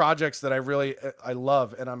 2 projects that I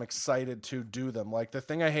love, and I'm excited to do them. Like, the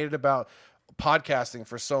thing I hated about podcasting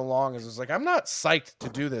for so long is like, I'm not psyched to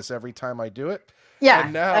do this every time I do it. Yeah,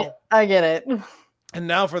 and now I get it. And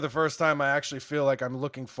now for the first time, I actually feel like I'm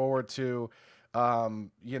looking forward to,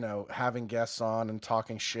 having guests on and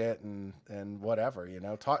talking shit and whatever,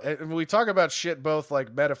 we talk about shit both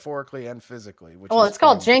like metaphorically and physically. It's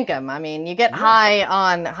called Jankum. I mean, you get high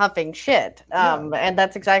on huffing shit, and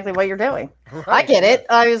that's exactly what you're doing. Right. I get it.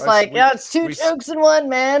 I was it's 2 jokes in one,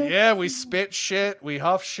 man. Yeah, we spit shit, we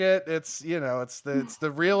huff shit. It's it's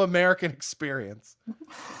the real American experience.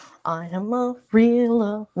 I am a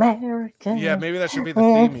real American. Yeah, maybe that should be the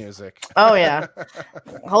theme music. Oh, yeah.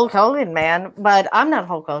 Hulk Hogan, man. But I'm not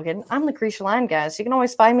Hulk Hogan. I'm Lucretia Lyon, guys. You can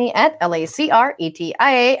always find me at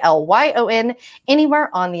LACRETIALYON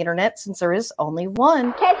anywhere on the internet, since there is only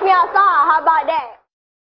one. Catch me outside. How about that?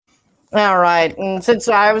 All right. And since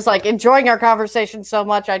I was like enjoying our conversation so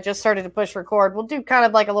much, I just started to push record. We'll do kind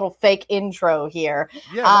of like a little fake intro here.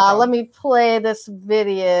 Yeah, let me play this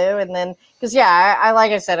video, and then, because I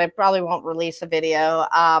like I said, I probably won't release a video,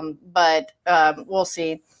 but we'll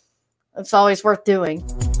see. It's always worth doing.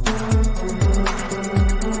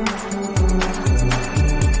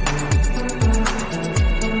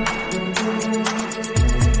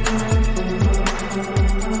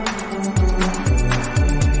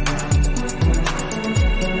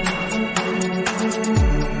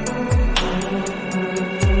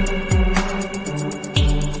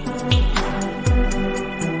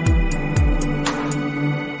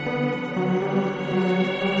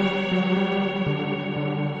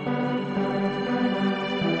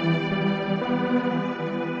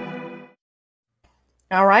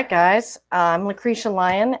 All right, guys. I'm Lucretia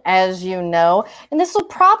Lyon, as you know, and this will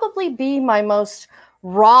probably be my most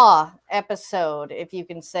raw episode, if you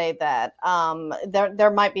can say that.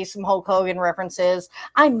 There might be some Hulk Hogan references.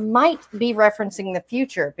 I might be referencing the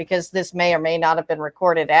future because this may or may not have been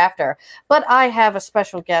recorded after. But I have a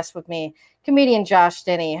special guest with me, comedian Josh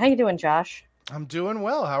Denny. How you doing, Josh? I'm doing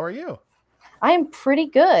well. How are you? I am pretty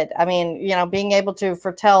good. I mean, being able to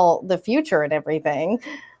foretell the future and everything.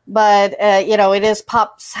 But, it is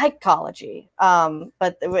pop psychology. And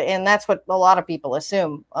that's what a lot of people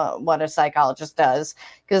assume what a psychologist does,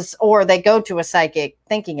 or they go to a psychic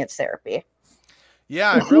thinking it's therapy.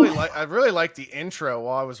 Yeah, I really like the intro.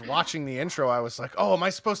 While I was watching the intro, I was like, oh, am I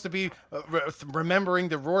supposed to be remembering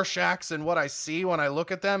the Rorschachs and what I see when I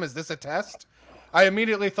look at them? Is this a test? I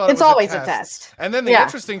immediately thought it's always a test. And then the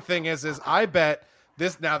interesting thing is I bet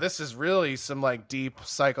this is really some like deep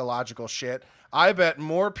psychological shit. I bet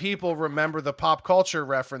more people remember the pop culture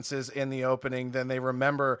references in the opening than they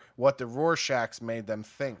remember what the Rorschachs made them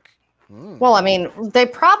think. Well, I mean, they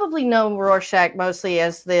probably know Rorschach mostly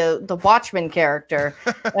as the Watchmen character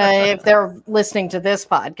if they're listening to this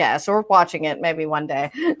podcast or watching it maybe one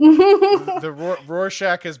day. The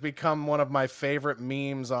Rorschach has become one of my favorite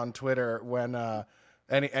memes on Twitter when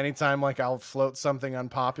anytime like I'll float something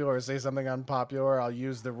unpopular or say something unpopular, I'll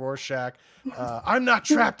use the Rorschach. I'm not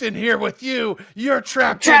trapped in here with you. You're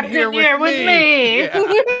trapped in here with me. Yeah,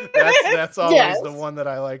 that's always the one that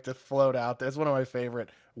I like to float out. That's one of my favorite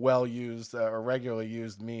well-used or regularly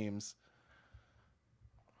used memes.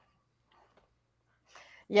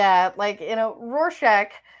 Yeah,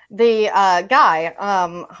 Rorschach, the guy,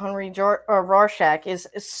 Henry Rorschach, is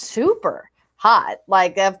super hot.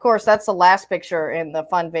 Like, of course, that's the last picture in the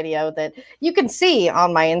fun video that you can see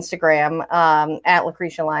on my Instagram at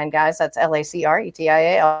Lucretia Lyon, guys. That's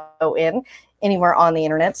LACRETIAON, anywhere on the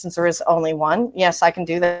internet, since there is only one. Yes, I can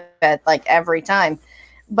do that like every time.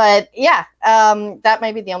 But yeah, that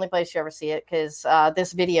may be the only place you ever see it, because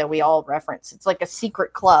this video we all reference. It's like a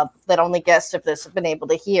secret club that only guests of this have been able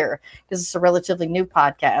to hear, because it's a relatively new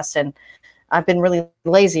podcast, and I've been really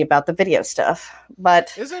lazy about the video stuff.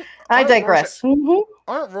 But I digress.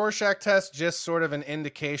 Aren't Rorschach tests just sort of an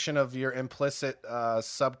indication of your implicit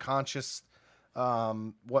subconscious,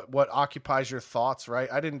 what occupies your thoughts, right?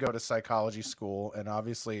 I didn't go to psychology school, and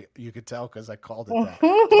obviously you could tell because I called it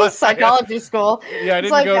that. Psychology school. Yeah,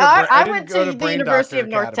 I went to the University of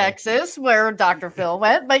North Texas, where Dr. Phil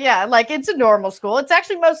went. But yeah, it's a normal school. It's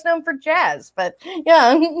actually most known for jazz. But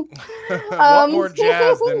yeah, what more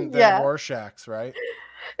jazz than Rorschach's, right?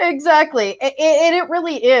 Exactly, and it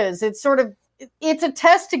really is. It's a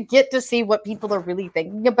test to get to see what people are really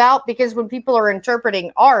thinking about, because when people are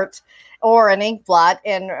interpreting art or an ink blot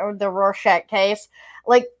in the Rorschach case,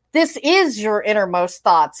 this is your innermost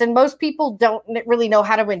thoughts. And most people don't really know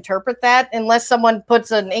how to interpret that unless someone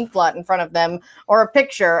puts an ink blot in front of them or a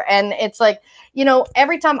picture. And it's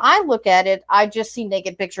every time I look at it, I just see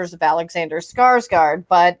naked pictures of Alexander Skarsgård.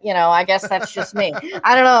 But, I guess that's just me.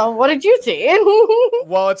 I don't know. What did you see?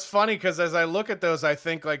 Well, it's funny because as I look at those, I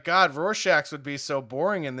think God, Rorschach's would be so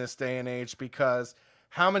boring in this day and age, because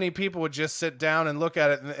how many people would just sit down and look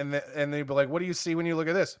at it and they'd be like, what do you see when you look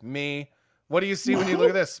at this? Me. What do you see when you look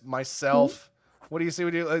at this? Myself. What do you see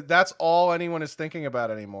when you that's all anyone is thinking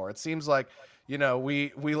about anymore. It seems like,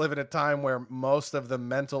 we live in a time where most of the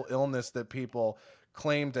mental illness that people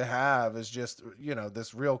claim to have is just,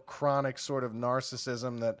 this real chronic sort of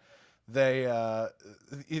narcissism that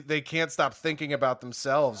they can't stop thinking about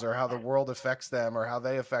themselves or how the world affects them or how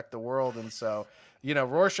they affect the world. And so,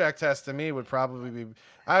 Rorschach tests to me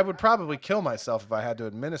I would probably kill myself if I had to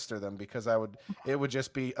administer them, because it would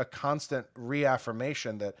just be a constant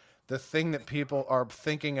reaffirmation that the thing that people are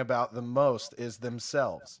thinking about the most is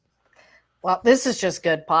themselves. Well, this is just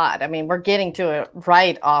good pod. I mean, we're getting to it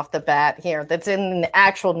right off the bat here. That's in the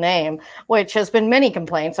actual name, which has been many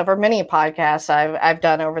complaints over many podcasts I've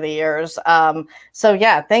done over the years. So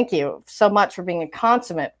yeah, thank you so much for being a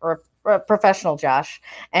consummate professional, Josh,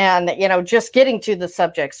 and just getting to the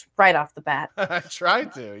subjects right off the bat. I try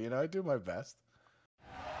to, I do my best.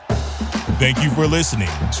 Thank you for listening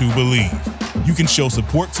to Believe. You can show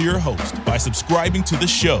support to your host by subscribing to the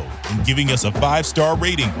show and giving us a 5-star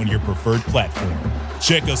rating on your preferred platform.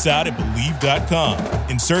 Check us out at Believe.com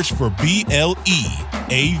and search for BLEAV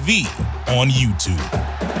on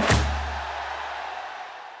YouTube.